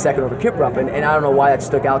McLoofy got second over Kiprop, and I don't know why that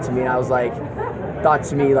stuck out to me. And I was like, thought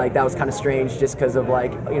to me like that was kind of strange, just because of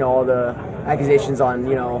all the accusations on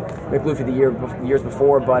McLoofy the years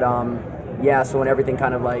before. But so when everything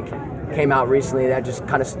kind of came out recently, that just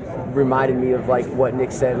kind of reminded me of what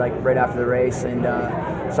Nick said right after the race, and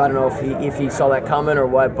so I don't know if he saw that coming or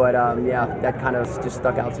what, but that kind of just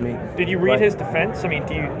stuck out to me. Did you read his defense? I mean,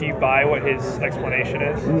 do you buy what his explanation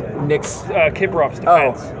is? Nick's Kiprop's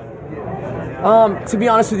defense. To be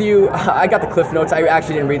honest with you, I got the cliff notes. I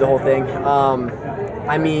actually didn't read the whole thing.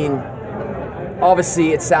 I mean,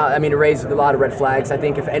 obviously it raised a lot of red flags. I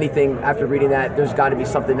think if anything, after reading that, there's got to be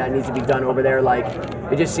something that needs to be done over there.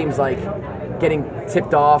 It just seems like getting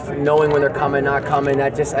tipped off, knowing when they're coming, not coming.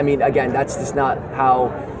 That's just not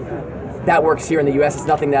how that works here in the U.S. It's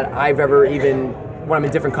nothing that I've ever, even when I'm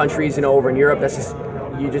in different countries, over in Europe. That's just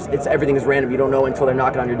everything is random. You don't know until they're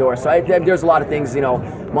knocking on your door. So there's a lot of things,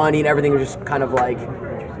 money and everything is just kind of like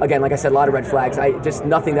I said, a lot of red flags. Just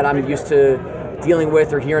nothing that I'm used to dealing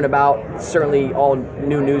with or hearing about. Certainly all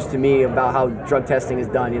new news to me about how drug testing is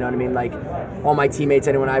done. You know what I mean? All my teammates,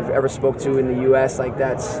 anyone I've ever spoke to in the U.S.,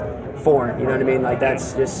 that's foreign. You know what I mean?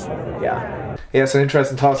 That's just, yeah. Yeah, so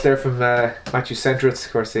interesting thoughts there from Matthew Centritz,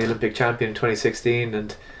 of course, the Olympic champion in 2016,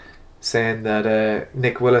 and saying that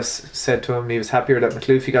Nick Willis said to him he was happier that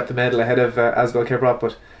McLoofy got the medal ahead of Asbel Kiprop,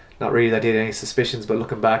 but not really that he had any suspicions. But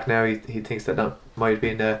looking back now, he thinks that might have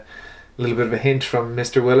been a little bit of a hint from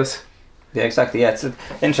Mr. Willis. Yeah, exactly. Yeah, it's an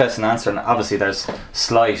interesting answer, and obviously there's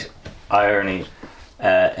slight irony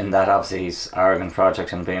in that. Obviously he's Aragon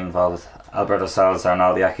Project and being involved with Alberto Salazar and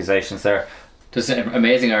all the accusations there. Just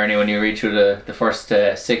amazing irony when you read through the first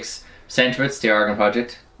 6 Centritz, the Aragon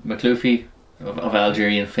Project, McLoofy of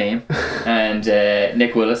Algerian fame, and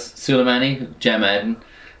Nick Willis, Suleimani, Jem Adden,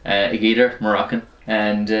 Igiter, Moroccan,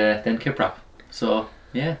 and then Kiprop. So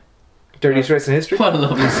yeah, dirtiest race in history. What a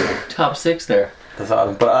lovely top 6 there. That's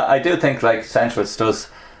awesome. But I do think Centritz does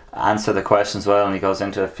answer the questions well, and he goes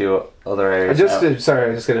into a few other areas. I'm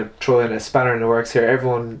just going to throw in a spanner in the works here.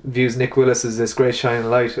 Everyone views Nick Willis as this great shining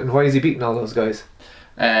light, and why is he beating all those guys?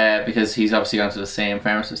 Because he's obviously gone to the same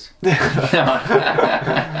pharmacist. Because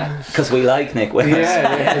we like Nick Willis.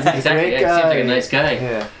 Yeah, he's a Exactly. great He seems guy. like a nice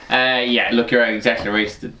guy. Yeah. Look, you're exactly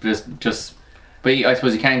right. But I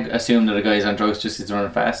suppose you can't assume that a guy's on drugs just 'cause he's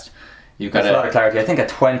running fast. You've got There's a lot of clarity. I think at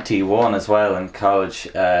 21 as well in college,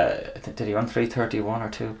 did he run 3:31 or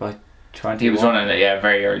 2 by 21? He was running it,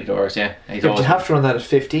 very early doors, yeah. He's But always you have to run that at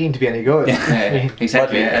 15 to be any good. exactly.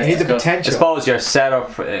 But Yeah, You need the that's good. I potential. suppose your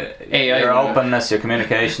setup, AI, your yeah. openness, your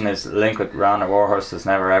communication is linked with Ron or Warhorse. There's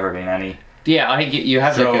never ever been any. Yeah, I think you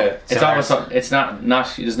have like a. It's Cigars. almost. It's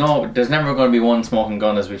not. There's never going to be one smoking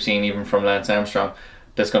gun, as we've seen even from Lance Armstrong,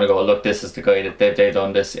 that's going to go, look, this is the guy that they've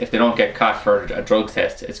done this. If they don't get caught for a drug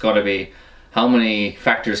test, it's going to be how many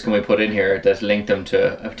factors can we put in here that link them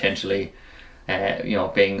to potentially,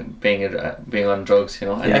 being on drugs.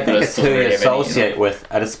 And I think Nicholas it's who doesn't you really have any, associate with,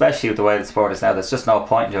 and especially with the way the sport is now. There's just no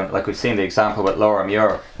point in doing it. Like we've seen the example with Laura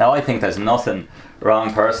Muir. Now I think there's nothing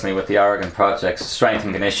wrong personally with the Oregon Project's strength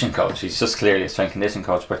and conditioning coach. She's just clearly a strength and conditioning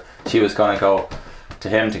coach, but she was going to go to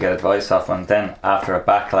him to get advice off, and then after a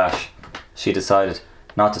backlash, she decided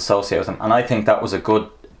not to associate with him. And I think that was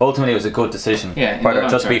ultimately it was a good decision. Yeah, Whether it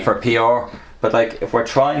just be for PR, but like if we're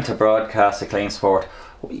trying to broadcast a clean sport,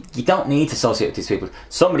 you don't need to associate with these people.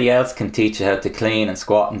 Somebody else can teach you how to clean and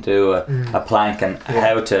squat and do a plank and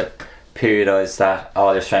how to periodise that,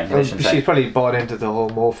 all your strength and Well, conditioning. she probably bought into the whole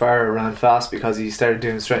Mo Farah ran fast because he started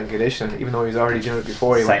doing strength and conditioning, even though he was already doing it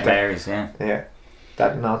before he went St. there. Mary's, yeah. Yeah,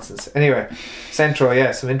 that nonsense. Anyway,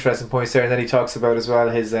 Centro, some interesting points there, and then he talks about as well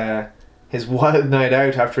his wild night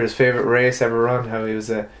out after his favourite race ever run. How he was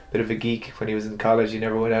a bit of a geek when he was in college. He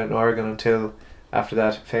never went out in Oregon until after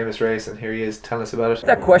that famous race, and here he is telling us about it.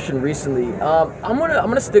 That question recently. I'm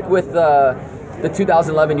gonna stick with the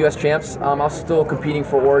 2011 U.S. champs. I was still competing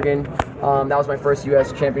for Oregon. That was my first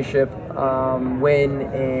U.S. championship win,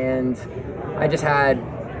 and I just had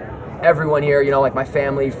everyone here, like my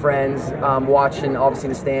family, friends, watching, obviously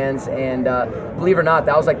in the stands. And believe it or not,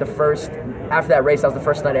 that was like the first. After that race, that was the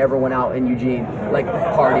first night I ever went out in Eugene, like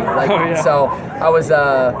party. So I was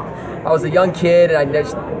a young kid, and I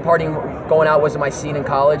just partying, going out wasn't my scene in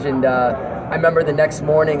college. And I remember the next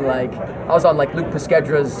morning, like I was on like Luke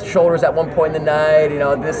Pesquedra's shoulders at one point in the night,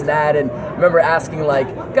 this and that. And I remember asking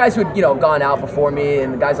like guys who'd gone out before me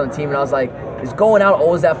and the guys on the team, and I was like, is going out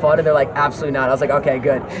always that fun? And they're like, absolutely not. I was like, okay,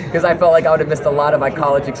 good, because I felt like I would have missed a lot of my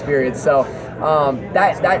college experience. So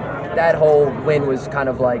that whole win was kind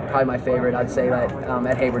of like probably my favorite. I'd say that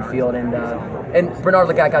at Hayward Field, and Bernard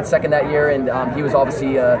Lagat got second that year, and he was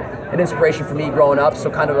obviously an inspiration for me growing up.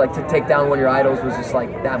 So kind of like to take down one of your idols was just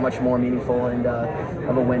like that much more meaningful and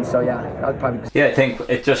of a win. So yeah, that would probably. Yeah, I think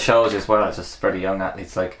it just shows as well, just for the young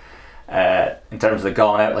athletes, like in terms of the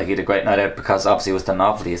going out, like he had a great night out because obviously it was the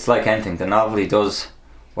novelty. It's like anything, the novelty does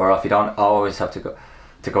wear off. You don't always have to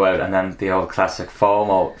go out, and then the old classic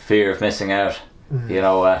FOMO, fear of missing out.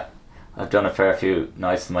 I've done a fair few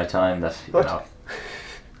nights in my time that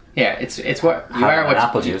Yeah, it's what you are. What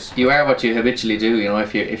apple juice. You are what you habitually do.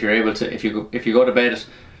 If you're able to, if you go to bed at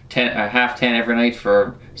 10:30 every night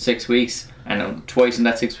for 6 weeks, and twice in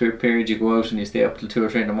that 6-week period you go out and you stay up till 2 or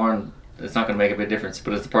 3 in the morning, it's not going to make a big difference.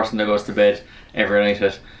 But as the person that goes to bed every night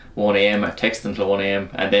at 1 a.m, texts until 1 a.m,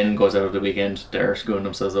 and then goes out of the weekend, they're screwing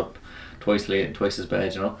themselves up twice as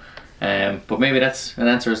bad. But maybe that's an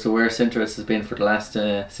answer as to where Sinteris has been for the last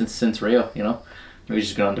since Rio. Maybe he's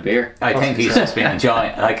just been on the beer. I think he's just been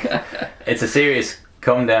enjoying. Like, it's a serious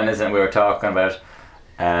come down, isn't it? We were talking about.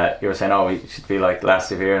 You were saying, we should be like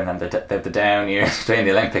last year, and then they have the down years between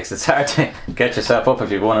the Olympics. It's hard to get yourself up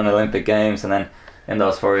if you've won an Olympic Games, and then in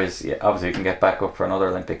those 4 years, obviously you can get back up for another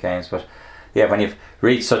Olympic Games. But yeah, when you've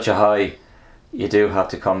reached such a high, you do have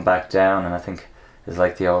to come back down, and I think it's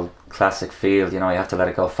like the old classic field. You have to let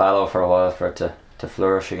it go fallow for a while for it to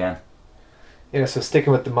flourish again. Yeah, so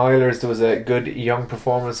sticking with the milers, there was a good young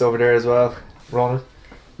performance over there as well, Ronan.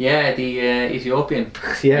 Yeah, the Ethiopian.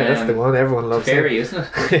 Yeah, that's the one everyone loves. Fairy, isn't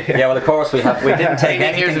it? Yeah, well, of course we didn't take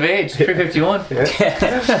 18 years of age, 351.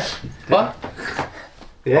 Yeah. What?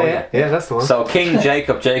 Yeah, that's the one. So King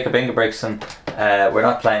Jacob Ingebrigtsen, we're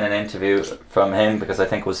not playing an interview from him because I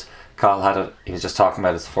think he was just talking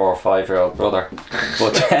about his 4 or 5 year old brother,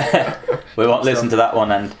 but we won't listen to that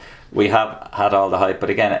one, and we have had all the hype. But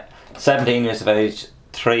again, 17 years of age,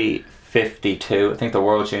 3:52. I think the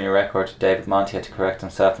world junior record, David Monty had to correct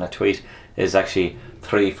himself in a tweet, is actually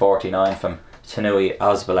 3:49 from Tanui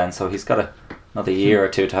Osbolen, so he's got another year or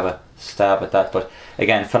two to have a stab at that. But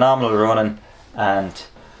again, phenomenal running, and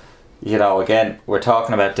you know, again, we're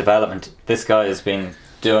talking about development. This guy has been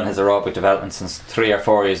doing his aerobic development since 3 or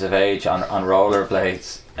 4 years of age on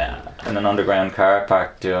rollerblades in an underground car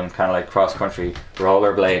park, doing kind of like cross country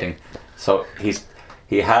rollerblading. So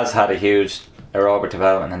he has had a huge aerobic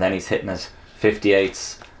development, and then he's hitting his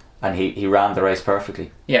 58s, and he ran the race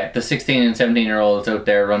perfectly. Yeah, the 16 and 17 year olds out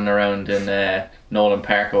there running around in Nolan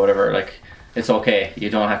Park or whatever, like, it's okay. You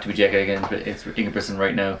don't have to be Jake Ingebrigtsen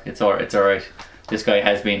right now. It's alright. This guy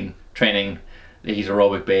has been training his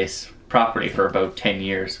aerobic base properly for about 10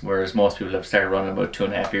 years, whereas most people have started running about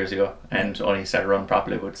 2.5 years ago and only started running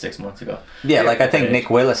properly about 6 months ago. Yeah, like I think Nick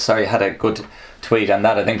Willis had a good tweet on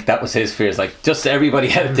that. I think that was his fears, like, just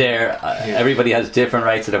everybody out there, everybody has different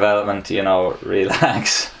rates of development, you know,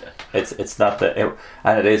 relax. It's not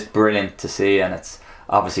and it is brilliant to see, and it's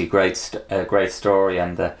obviously a great story,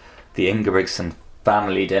 and the Ingebrigtsen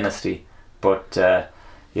family dynasty, but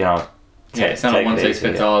you know, it's not a one size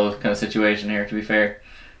fits all kind of situation here, to be fair.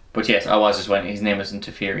 But yes, I was just went. His name isn't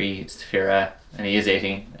Tafiri, it's Tafira, and he is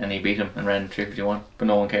 18, and he beat him and ran 3:51. But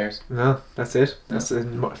no one cares. No, that's it. That's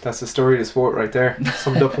the story of the sport right there.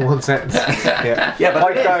 Summed up in one sentence. Yeah. But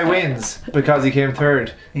white guy wins because he came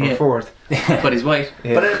third or fourth. But he's white.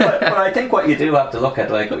 Yeah. But I think what you do have to look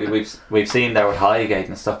at, like we've seen there with Highgate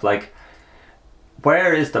and stuff, like,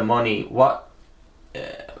 where is the money? What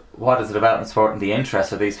is the development sport and the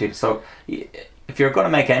interest of these people? So if you're going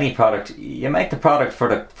to make any product, you make the product for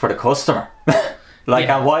the customer.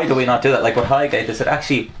 And why do we not do that? Like with Highgate, they said,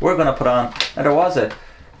 actually, we're going to put on, and there was a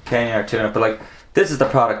Kenyan or two in it, but like, this is the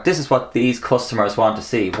product, this is what these customers want to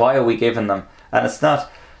see. Why are we giving them? And it's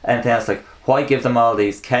not anything else. Like, why give them all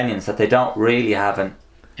these Kenyans that they don't really have an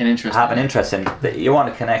interest in? You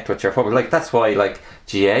want to connect with your public. Like, that's why, like,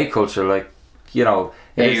 GA culture, like, you know,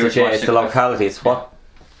 it's the locality. It's what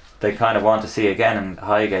they kind of want to see again in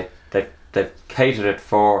Highgate. They've catered it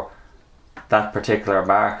for that particular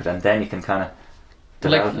market, and then you can kind of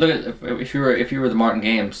develop. Like, look, if you were the Martin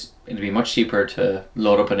Games, it'd be much cheaper to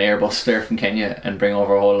load up an Airbus there from Kenya and bring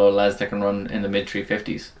over a whole load of lads that can run in the mid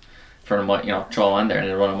 350s for them, you know, throw them on there and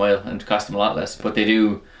they'll run a mile and cost them a lot less. But they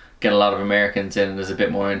do get a lot of Americans in, and there's a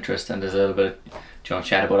bit more interest, and there's a little bit of,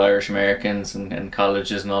 chat about Irish Americans and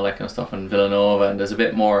colleges and all that kind of stuff, and Villanova, and there's a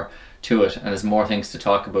bit more to it, and there's more things to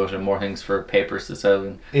talk about and more things for papers to sell,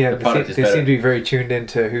 and they seem to be very tuned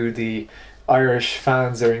into who the Irish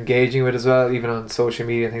fans are engaging with as well, even on social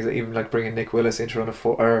media and things, like even like bringing Nick Willis into run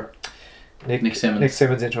Nick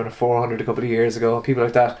Simmons into run a 400 a couple of years ago, people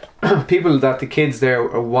like that. People that the kids there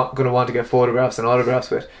are going to want to get photographs and autographs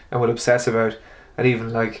with and will obsess about. And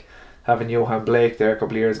even like having Johan Blake there a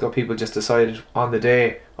couple of years ago, people just decided on the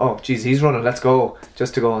day, oh geez, he's running, let's go,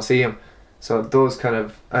 just to go and see him. So those kind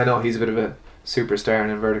of, I know he's a bit of a superstar in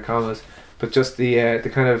inverted commas, but just the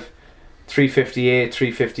kind of 358,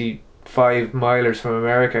 355 milers from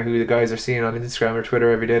America who the guys are seeing on Instagram or Twitter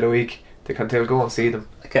every day of the week, they'll go and see them.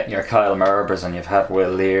 Getting your Kyle Merbers, and you've had Will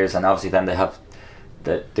Lears, and obviously then they have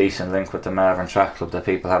the decent link with the Malvern Track Club that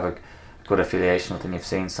people have a good affiliation with, and you've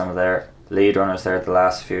seen some of their lead runners there the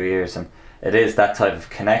last few years, and it is that type of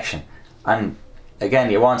connection. And again,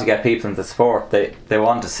 you want to get people into the sport, they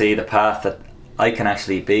want to see the path that I can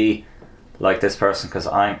actually be like this person because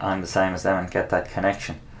I'm the same as them, and get that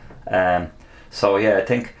connection. So yeah, I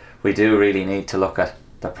think we do really need to look at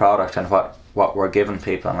the product and what we're giving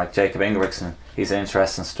people. And like Jacob Ingebrigtsen, he's an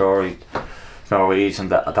interesting story, Norwegian,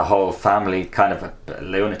 the whole family, kind of a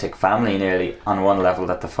lunatic family nearly on one level,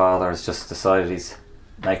 that the father has just decided he's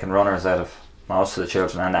making runners out of most of the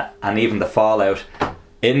children, and even the fallout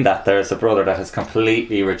in that there's a brother that has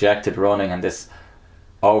completely rejected running in this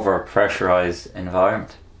over pressurized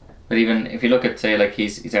environment. But even if you look at, say, like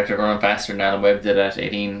he's actually running faster than Alan Webb did at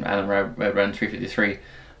 18. Alan Webb ran 3:53,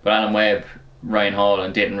 but Alan Webb, Ryan Hall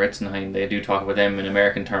and Dayton Ritzenheim, they do talk about them in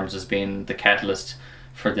American terms as being the catalyst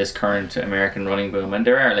for this current American running boom. And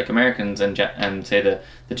there are, like, Americans and say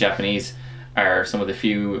the Japanese are some of the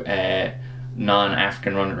few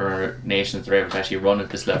non-African runner nations that are able to actually run at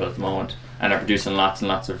this level at the moment, and are producing lots and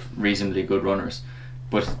lots of reasonably good runners.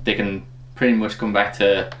 But they can pretty much come back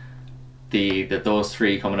to those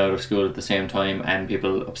three coming out of school at the same time, and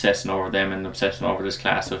people obsessing over them and obsessing over this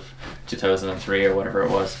class of 2003 or whatever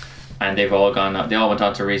it was. And they all went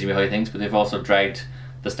on to reasonably high things, but they've also dragged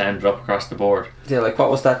the standard up across the board. Yeah, like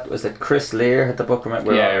what was that? Was it Chris Lear at the book?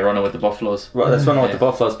 Running with the Buffaloes. Well, that's Running with the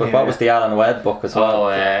Buffaloes, but what was the Alan Webb book as well?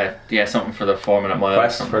 Something for the 4 minute mile.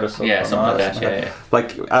 Quest for the something like that. Yeah.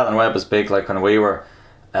 Like Alan Webb was big, like when we were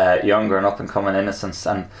younger and up and coming innocents,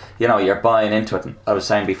 and you know, you're buying into it. And I was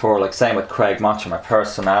saying before, like same with Craig Mottram,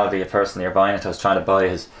 personally you're buying it. I was trying to buy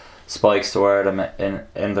his spikes to wear them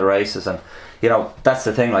in the races, and you know, that's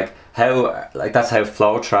the thing, like how like that's how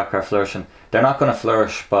Flow Track are flourishing. They're not going to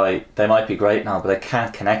flourish by, they might be great now, but they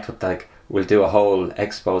can't connect with, like, we'll do a whole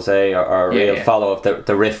expose or a real follow of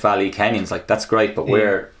the Rift Valley Kenyans. Like, that's great, but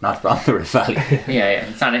we're not from the Rift Valley.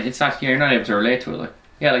 It's not. You're not able to relate to it. Like,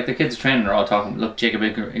 like the kids training are all talking. Look, Jacob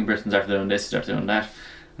Ingebrigtsen's after doing this, after doing that,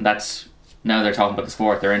 and that's now they're talking about the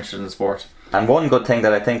sport. They're interested in the sport. And one good thing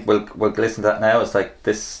that I think we'll listen to that now is like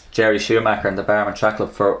this Jerry Schumacher and the Barrowman Track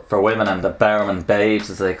Club for women, and the Barrowman Babes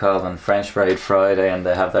as they call them, French Braid Friday, and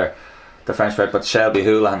they have the French Braid. But Shelby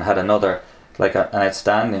Houlihan had another an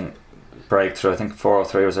outstanding breakthrough. I think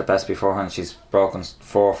 4:03 was her best beforehand. She's broken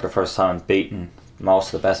 4 for the first time and beaten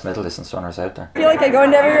most of the best middle distance runners out there. I feel like I go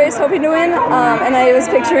into every race hoping to win, and I was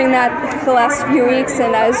picturing that the last few weeks,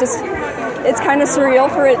 and I was just, it's kind of surreal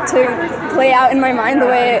for it to play out in my mind the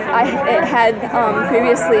way it had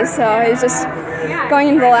previously. So I was just going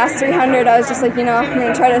into the last 300, I was just like, I'm going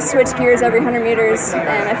to try to switch gears every 100 meters,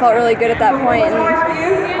 and I felt really good at that point, and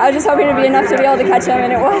I was just hoping to be enough to be able to catch him,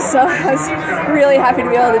 and it was, so I was really happy to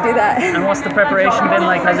be able to do that. And what's the preparation been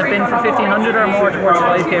like? Has it been for 1500 or more towards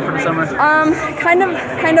 5k for the summer? Kind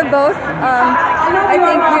of both. I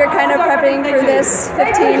think we're kind of prepping for this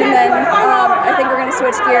 15, and then I think we're going to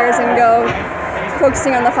switch gears and go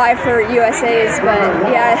focusing on the 5 for USA's, but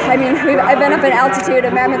I've been up in altitude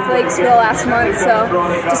at Mammoth Lakes for the last month, so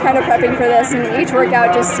just kind of prepping for this, and each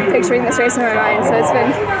workout just picturing this race in my mind, so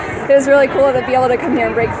it was really cool to be able to come here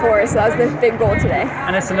and break 4, so that was the big goal today.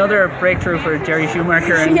 And it's another breakthrough for Jerry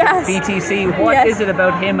Schumacher and BTC. What is it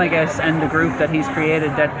about him, I guess, and the group that he's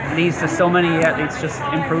created that leads to so many athletes just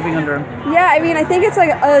improving under him? Yeah, I think it's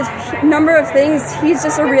like a number of things. He's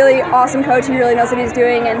just a really awesome coach. He really knows what he's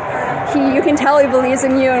doing, and you can tell he believes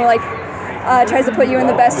in you and tries to put you in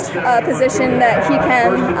the best position that he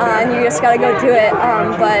can, and you just got to go do it.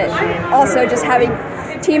 But also just having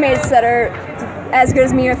teammates that are as good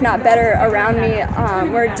as me, if not better, around me.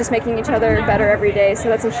 We're just making each other better every day, so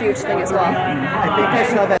that's a huge thing as well. I think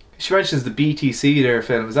I saw that. She mentions the BTC there,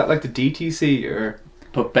 Phil. Was that like the DTC or?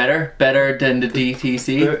 But better than the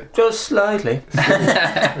DTC? Just slightly.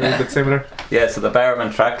 A little bit similar. Yeah, so the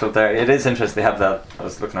Barrowman Track Club there, it is interesting. They have that, I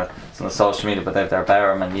was looking at some of the social media, but they have their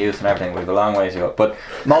Barrowman youth and everything. We have a long way to go. But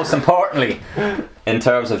most importantly, in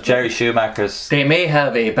terms of Jerry Schumacher's... They may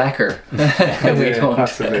have a backer. We don't.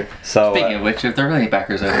 Possibly. So, speaking of which, if there are any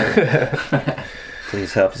backers out there...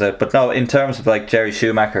 Please help us out. But no, in terms of like Jerry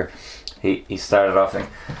Schumacher, he started off, I think,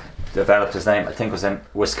 developed his name, I think was in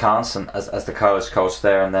Wisconsin as the college coach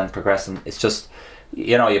there, and then progressing. It's just,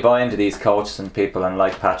 you buy into these coaches and people, and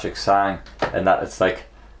like Patrick sang, and that it's like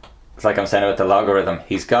I'm saying about the logarithm,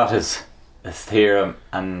 he's got his theorem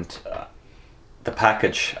and the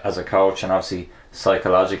package as a coach, and obviously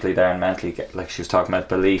psychologically there and mentally, like she was talking about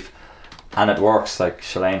belief, and it works. Like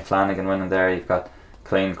Shalane Flanagan winning there, you've got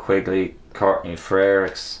Colleen Quigley, Courtney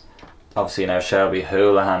Frericks, obviously now Shelby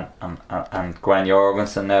Houlihan and Gwen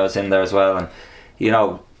Jorgensen now is in there as well, and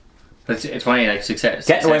it's funny, like success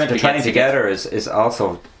getting women to train together is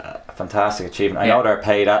also a fantastic achievement. I know they're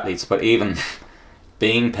paid athletes, but even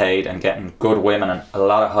being paid and getting good women and a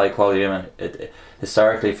lot of high quality women,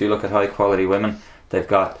 historically if you look at high quality women, they've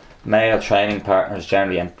got male training partners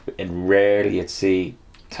generally, and rarely you'd see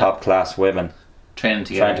top class women training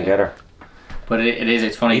together. But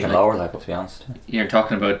it's funny. Even lower level, to be honest. You're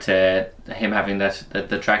talking about him having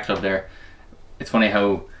the track club there. It's funny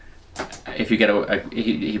how if you get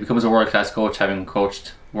he becomes a world class coach having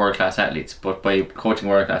coached world class athletes, but by coaching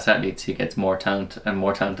world class athletes he gets more talent and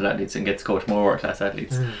more talented athletes and gets to coach more world class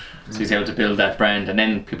athletes. So he's able to build that brand, and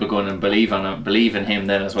then people go in and believe in him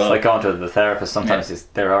then as well. It's like going to the therapist. Sometimes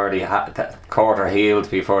they're already quarter healed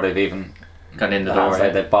before they've even got in the door.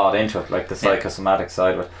 They've bought into it, like the psychosomatic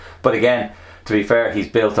side of it. But again, to be fair, he's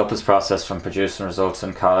built up his process from producing results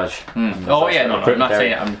in college. I'm not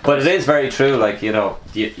saying. But it is very true. Like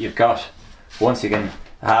you've got, once you can,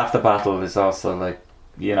 half the battle is also like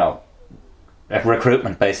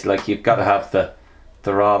recruitment basically. Like you've got to have the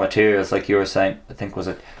raw materials. Like you were saying, I think was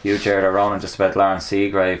it you, Jared, or Ronan, just about Lauren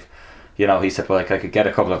Seagrave. He said, well, like I could get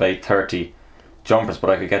a couple of 8:30 jumpers,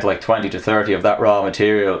 but I could get like 20 to 30 of that raw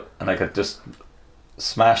material, and I could just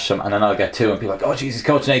smash them, and then I'll get 2 and people like, oh jeez, he's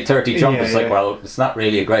coaching 8:30 jumpers. Like, well, it's not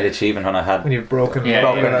really a great achievement when I had when you've broken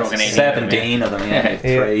 17 of them.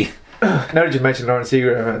 3. Now that you mentioned Lauren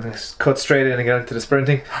Seagrave, let's cut straight in and get into the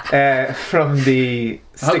sprinting. From the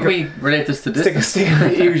how can we relate this to distance? Stick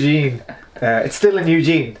of Eugene. It's still in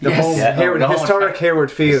Eugene, the historic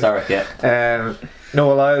Hayward Field.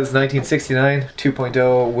 Noah Lyles, 1969,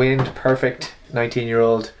 2.0 wind, perfect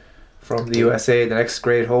 19-year-old from the USA, the next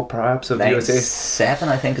great hope perhaps of the USA. 7,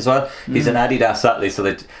 I think, as well. He's an Adidas athlete, so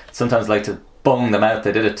they sometimes like to bunged them out.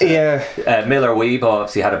 They did it to Miller Weebo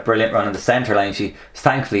obviously had a brilliant run in the centre line. She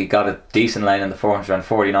thankfully got a decent line in the 400 and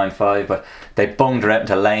 49.5, but they bunged her out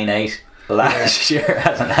into lane 8 last year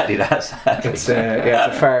as an Adidas. It's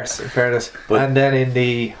a farce in fairness. And then in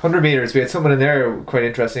the 100 metres we had someone in there quite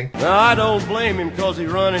interesting. Now I don't blame him because he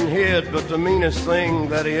run and hid, but the meanest thing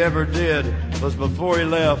that he ever did was before he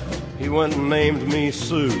left he went and named me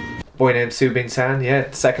Sue. Boy named Sue Bing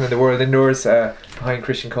San, second in the world indoors, behind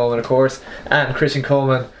Christian Coleman of course. And Christian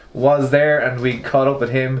Coleman was there and we caught up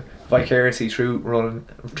with him vicariously through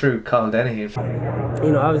Colin Dennehy.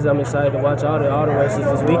 You know, obviously I'm excited to watch all the races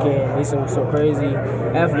this weekend. There's some crazy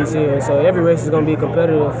athletes here, so every race is going to be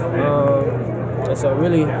competitive. And so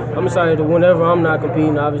really, I'm excited to whenever I'm not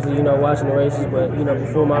competing, obviously, you know, watching the races, but, you know,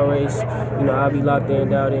 before my race, you know, I'll be locked in,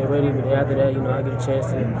 dialed in, ready, but after that, you know, I get a chance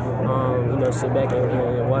to, you know, sit back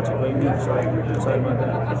and watch a great meet, so I'm excited about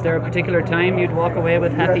that. Is there a particular time you'd walk away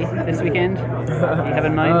with happy this weekend? Do you have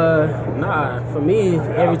in mind? Nah, for me,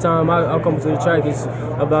 every time I come to the track, it's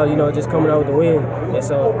about, you know, just coming out with the win, and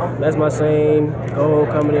so that's my same goal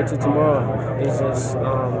coming into tomorrow, is just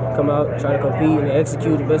come out, try to compete and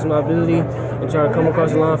execute the best of my ability, and try to come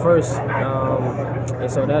across the line first, and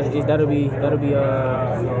so that'll be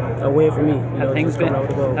a win for me. Have things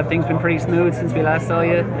been pretty smooth since we last saw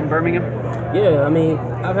you in Birmingham? Yeah, I mean,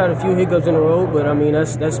 I've had a few hiccups in the road, but I mean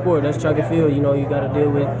that's sport, that's track and field. You know, you got to deal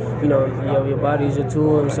with, you know, your body is your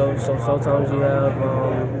tool, and so sometimes you have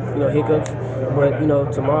you know, hiccups, but you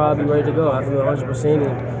know, tomorrow I'll be ready to go. I feel 100%,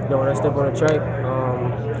 and you know, when I step on the track,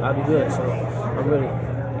 I'll be good. So I'm ready.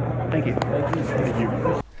 Thank you. Thank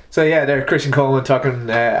you. So there's Christian Coleman talking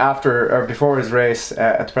after or before his race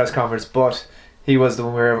at the press conference, but he was the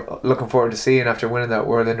one we were looking forward to seeing after winning that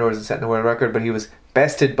World Indoors and setting the world record. But he was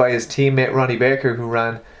bested by his teammate Ronnie Baker, who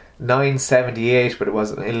ran 9.78, but it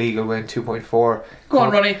was an illegal win, 2.4. Go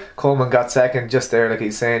on, Ronnie. Coleman got second just there, like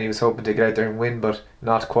he's saying. He was hoping to get out there and win, but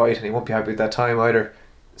not quite, and he won't be happy with that time either,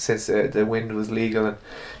 since the wind was legal and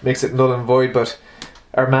makes it null and void. But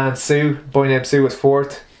our man Sue, boy named Sue, was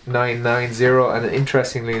fourth, 9.90, and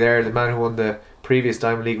interestingly there, the man who won the previous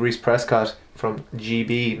Diamond League, Reece Prescott from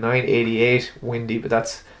GB, 9.88, windy, but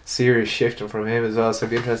that's serious shifting from him as well, so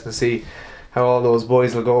it'll be interesting to see how all those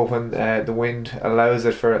boys will go when the wind allows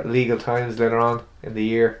it for legal times later on in the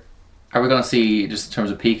year. Are we going to see, just in terms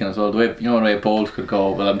of peaking as well, the way Bolt could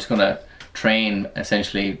go, well, I'm just going to train,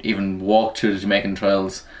 essentially even walk through the Jamaican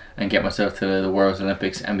trials and get myself to the World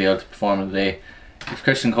Olympics and be able to perform on the day. If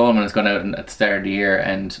Christian Coleman has gone out at the start of the year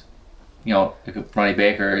and, you know, Ronnie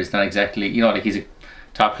Baker is not exactly, you know, like he's a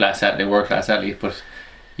top class athlete, world class athlete, but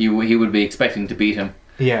he would be expecting to beat him.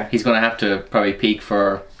 Yeah, he's going to have to probably peak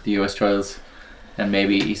for the US trials, and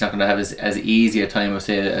maybe he's not going to have as easy a time of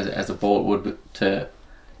say as a Bolt would to.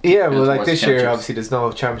 Yeah, well, like this year, obviously there's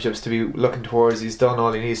no championships to be looking towards. He's done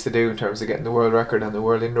all he needs to do in terms of getting the world record and the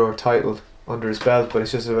world indoor title under his belt, but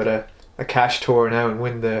it's just about a cash tour now and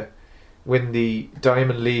win the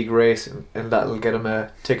Diamond League race, and that'll get him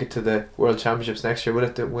a ticket to the World Championships next year. Will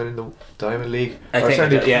it, winning the Diamond League? I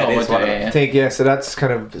think it is. I think so that's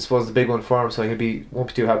kind of, I suppose, the big one for him, so won't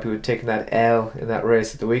be too happy with taking that L in that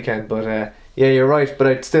race at the weekend. But you're right, but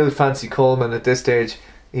I'd still fancy Coleman at this stage.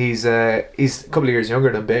 He's a couple of years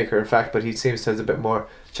younger than Baker, in fact, but he seems to have a bit more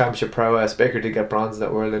championship prowess. Baker did get bronze in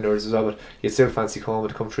that World Indoors as well, but you'd still fancy Coleman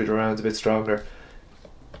to come through the rounds a bit stronger.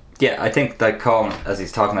 Yeah, I think that Coleman, as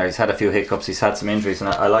he's talking there, he's had a few hiccups, he's had some injuries, and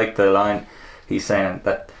I like the line he's saying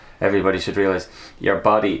that everybody should realise your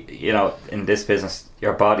body, you know, in this business,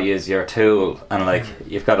 your body is your tool, and like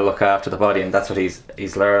you've got to look after the body, and that's what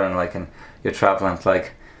he's learning. Like, and you're travelling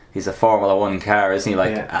like he's a Formula 1 car, isn't he?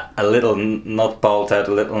 Like a little nut bolt out,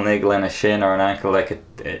 a little niggle in a shin or an ankle, like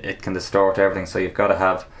it can distort everything. So you've got to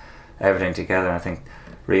have everything together. And I think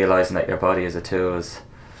realising that your body is a tool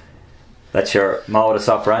that's your modus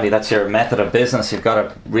operandi, that's your method of business. You've got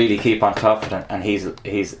to really keep on top of it, and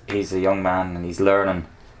he's a young man and he's learning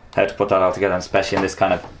how to put that all together, and especially in this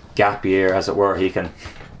kind of gap year, as it were, he can.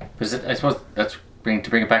 I suppose that's to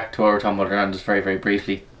bring it back to what we're talking about around just very, very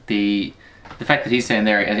briefly. The fact that he's saying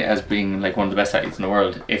there as being like one of the best athletes in the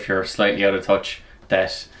world, if you're slightly out of touch,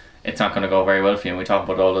 that it's not going to go very well for you. And we talk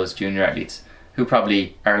about all those junior athletes who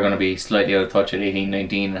probably are going to be slightly out of touch at 18,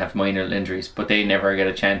 19 and have minor injuries, but they never get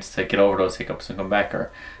a chance to get over those hiccups and come back. Or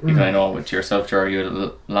even I know with yourself, Joe, you had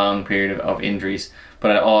a long period of injuries,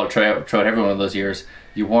 but throughout every one of those years,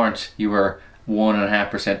 you were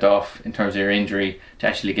 1.5% off in terms of your injury to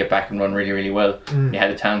actually get back and run really, really well. You had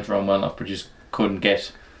the talent to run well enough, but you just couldn't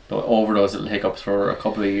get over those little hiccups for a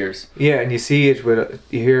couple of years. Yeah, and you see it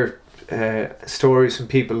you hear stories from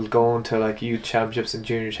people going to like youth championships and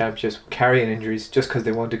junior championships carrying injuries just because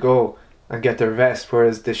they want to go, and get their vest,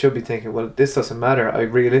 whereas they should be thinking, well, this doesn't matter. I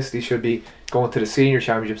realistically should be going to the senior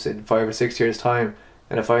championships in 5 or 6 years time,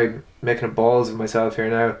 and if I'm making balls of myself here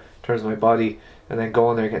now in terms of my body and then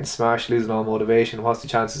going there getting smashed, losing all motivation, what's the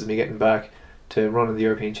chances of me getting back to running the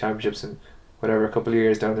European Championships in whatever, a couple of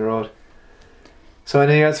years down the road? So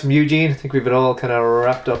anything else from Eugene? I think we've it all kind of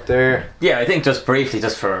wrapped up there. Yeah, I think just briefly,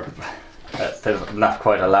 just for not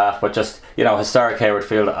quite a laugh, but just, you know, historic Hayward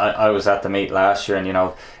Field. I was at the meet last year, and you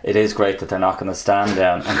know, it is great that they're knocking the stand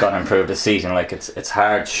down and going to improve the seating. Like, it's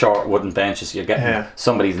hard, short wooden benches. You're getting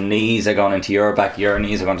somebody's knees are going into your back, your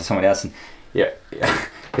knees are going to somebody else, and you're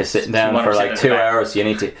sitting down for like 2 hours. You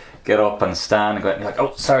need to get up and stand and go, and you're like,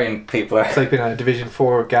 oh, sorry, and people are. It's like being at a Division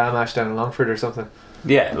 4 GAA match down in Longford or something.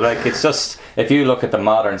 Yeah, like, it's just, if you look at the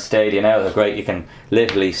modern stadia now, they're great. You can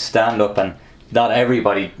literally stand up, and not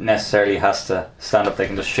everybody necessarily has to stand up. They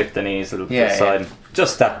can just shift the knees a little to the side.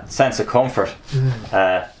 Just that sense of comfort.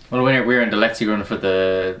 Well, we were in the Lexi run for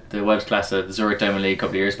the Welsh class at the Zurich Diamond League a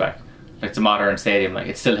couple of years back. Like, it's a modern stadium, like,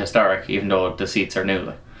 it's still historic even though the seats are new.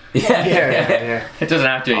 Like. Yeah. It doesn't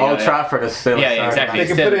have to be. Old Trafford is still. Yeah, exactly. They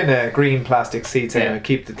can put in green plastic seats and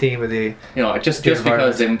keep the team with the. You know, just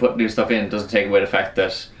because they put new stuff in doesn't take away the fact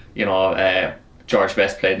that, you know, George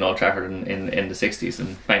Best played in Old Trafford in the 60s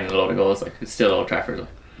and finding a load of goals. Like, it's still Old Trafford. Like.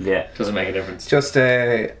 Yeah, doesn't make a difference. Just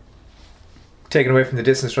taken away from the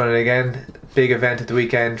distance running again. Big event at the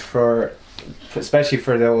weekend especially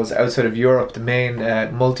for those outside of Europe, the main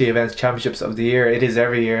multi-events championships of the year. It is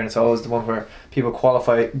every year, and it's always the one where people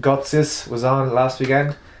qualify. Gutsis was on last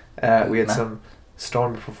weekend. We had some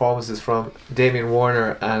stormy performances from Damien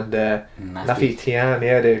Warner and Nafi Tiam.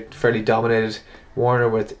 Yeah, they fairly dominated. Warner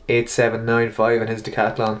with 8.795 in his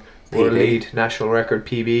decathlon world lead, national record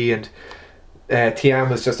PB, and Tiam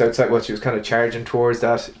was just outside what she was kind of charging towards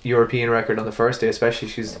that European record on the first day. Especially,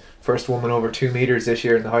 she's first woman over 2 meters this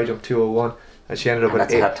year in the high jump 201, and she ended up with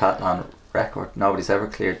that's a heptathlon record. Nobody's ever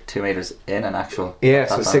cleared 2 meters in an actual. Yeah,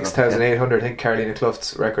 so 6,800. I think Carolina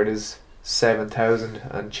Clough's record is 7,000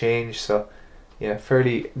 and change. So yeah,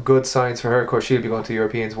 fairly good signs for her. Of course, she'll be going to the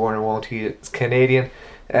Europeans. Warner won't. He's Canadian.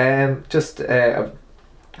 We were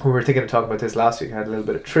thinking of talking about this last week. I had a little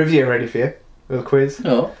bit of trivia ready for you. A little quiz.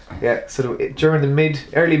 Oh. Yeah, so during the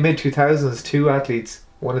early mid 2000s, 2 athletes,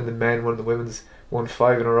 one in the men, one in the women's, won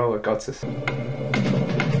 5 in a row at Gutsis.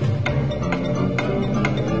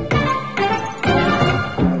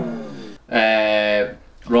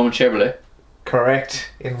 Roman Chevrolet.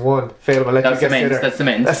 Correct, in one. Fail, but That's the men's. That's the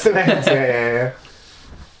men's, yeah.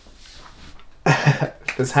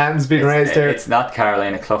 There's hands being raised there. It's not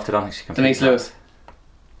Carolina Clough. I don't think she can. Denise Lewis.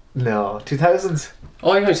 No, 2000s.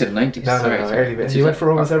 Oh, I thought you said 90s. No, early bit. You went for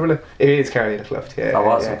Roman Chevrolet? It is Carolina Clough. Yeah, I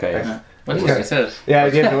was, okay. What did you say? Yeah, I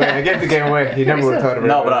gave the game away. You never would have thought about it.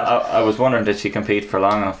 No, but I was wondering, did she compete for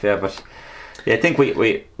long enough? Yeah, but yeah, I think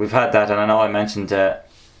we've had that, and I know I mentioned the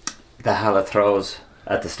Halla throws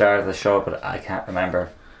at the start of the show, but I can't remember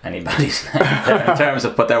anybody's name in terms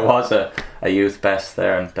of. But there was a youth best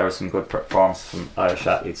there, and there was some good performances from Irish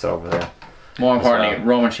athletes over there. More importantly,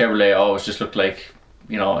 Roman Chevrolet always just looked like,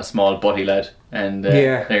 you know, a small butty lad, and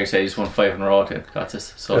there you say he just won 5 in a row to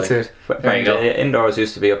Gutsis. So that's it. There you go. Indoors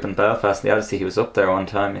used to be up in Belfast, and obviously he was up there one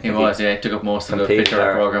time. He took up most of the picture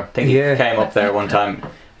program. I think he came up there one time.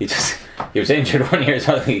 He was injured one year,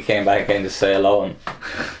 so I think he came back again to say hello and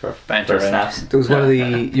for snaps. There was one of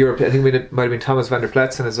the Europe. I think it might have been Thomas van der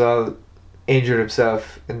Pletsen as well. Injured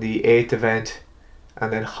himself in the 8th event,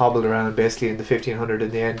 and then hobbled around basically in the 1500 in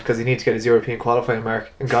the end because he needed to get his European qualifying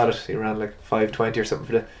mark, and got it. He ran like 5:20 or something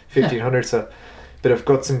for the 1500. So bit of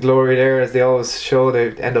guts and glory there, as they always show.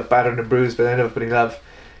 They end up battered and bruised, but end up, but he'll have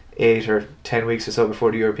 8 or 10 weeks or so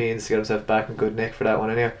before the Europeans to get himself back in good nick for that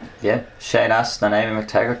one anyway. Yeah, Shane Aston and Amy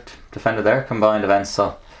McTaggart defended their combined events,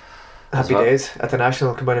 so happy days at the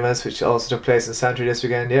national combined events, which also took place in Santry this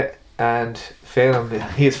weekend. Yeah, and Phelan,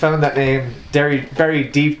 he has found that name very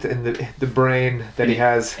deep in the brain that he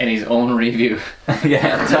has in his own review.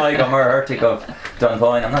 Yeah, Tygo Murhertig of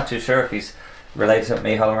Dunboyne. I'm not too sure if he's related to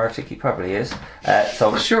Michal Murhertig. He probably is.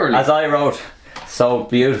 So surely, as I wrote so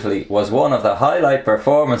beautifully, was one of the highlight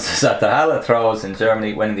performances at the Halle Throws in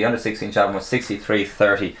Germany, winning the under-16 champion with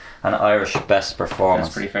 63-30, an Irish best performance.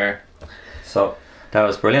 That's pretty fair. So that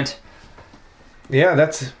was brilliant. Yeah,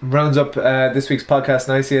 that rounds up this week's podcast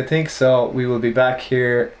nicely, I think. So we will be back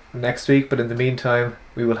here next week, but in the meantime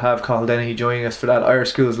we will have Cathal Dennehy joining us for that Irish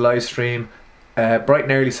Schools live stream bright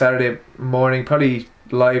and early Saturday morning, probably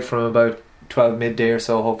live from about 12 midday or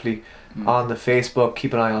so, hopefully on the Facebook.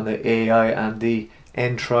 Keep an eye on the AI and the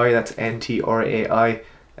NTRAI, that's NTRAI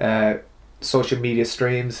social media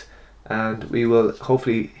streams, and we will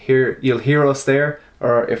hopefully you'll hear us there.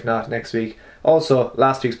 or if not, next week. Also,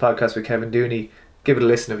 last week's podcast with Kevin Dooney, give it a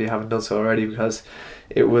listen if you haven't done so already, because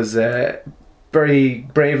it was very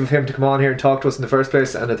brave of him to come on here and talk to us in the first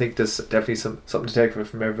place, and I think there's definitely something to take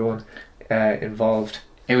from everyone involved.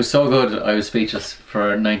 It was so good, I was speechless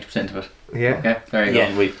for 90% of it. Yeah, there you go.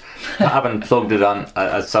 And we haven't plugged it on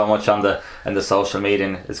so much on the social media.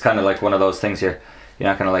 And it's kind of like one of those things you're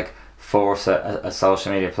not going to like force a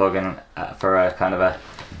social media plug in for a kind of a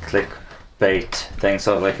clickbait thing.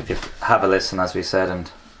 So like if you have a listen, as we said, and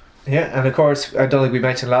of course, I don't think we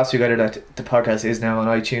mentioned last week either that the podcast is now on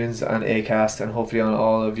iTunes and Acast and hopefully on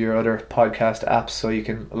all of your other podcast apps, so you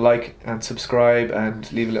can like and subscribe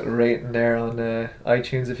and leave a little rating there on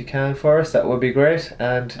iTunes if you can for us. That would be great.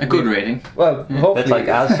 And a good rating. Well, hopefully. A bit like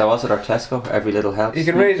Asda, was it, or Tesco? Every little helps. You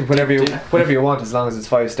can rate it whatever you want, as long as it's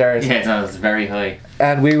 5 stars. Yeah, it's very high.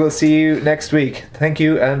 And we will see you next week. Thank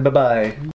you and bye bye.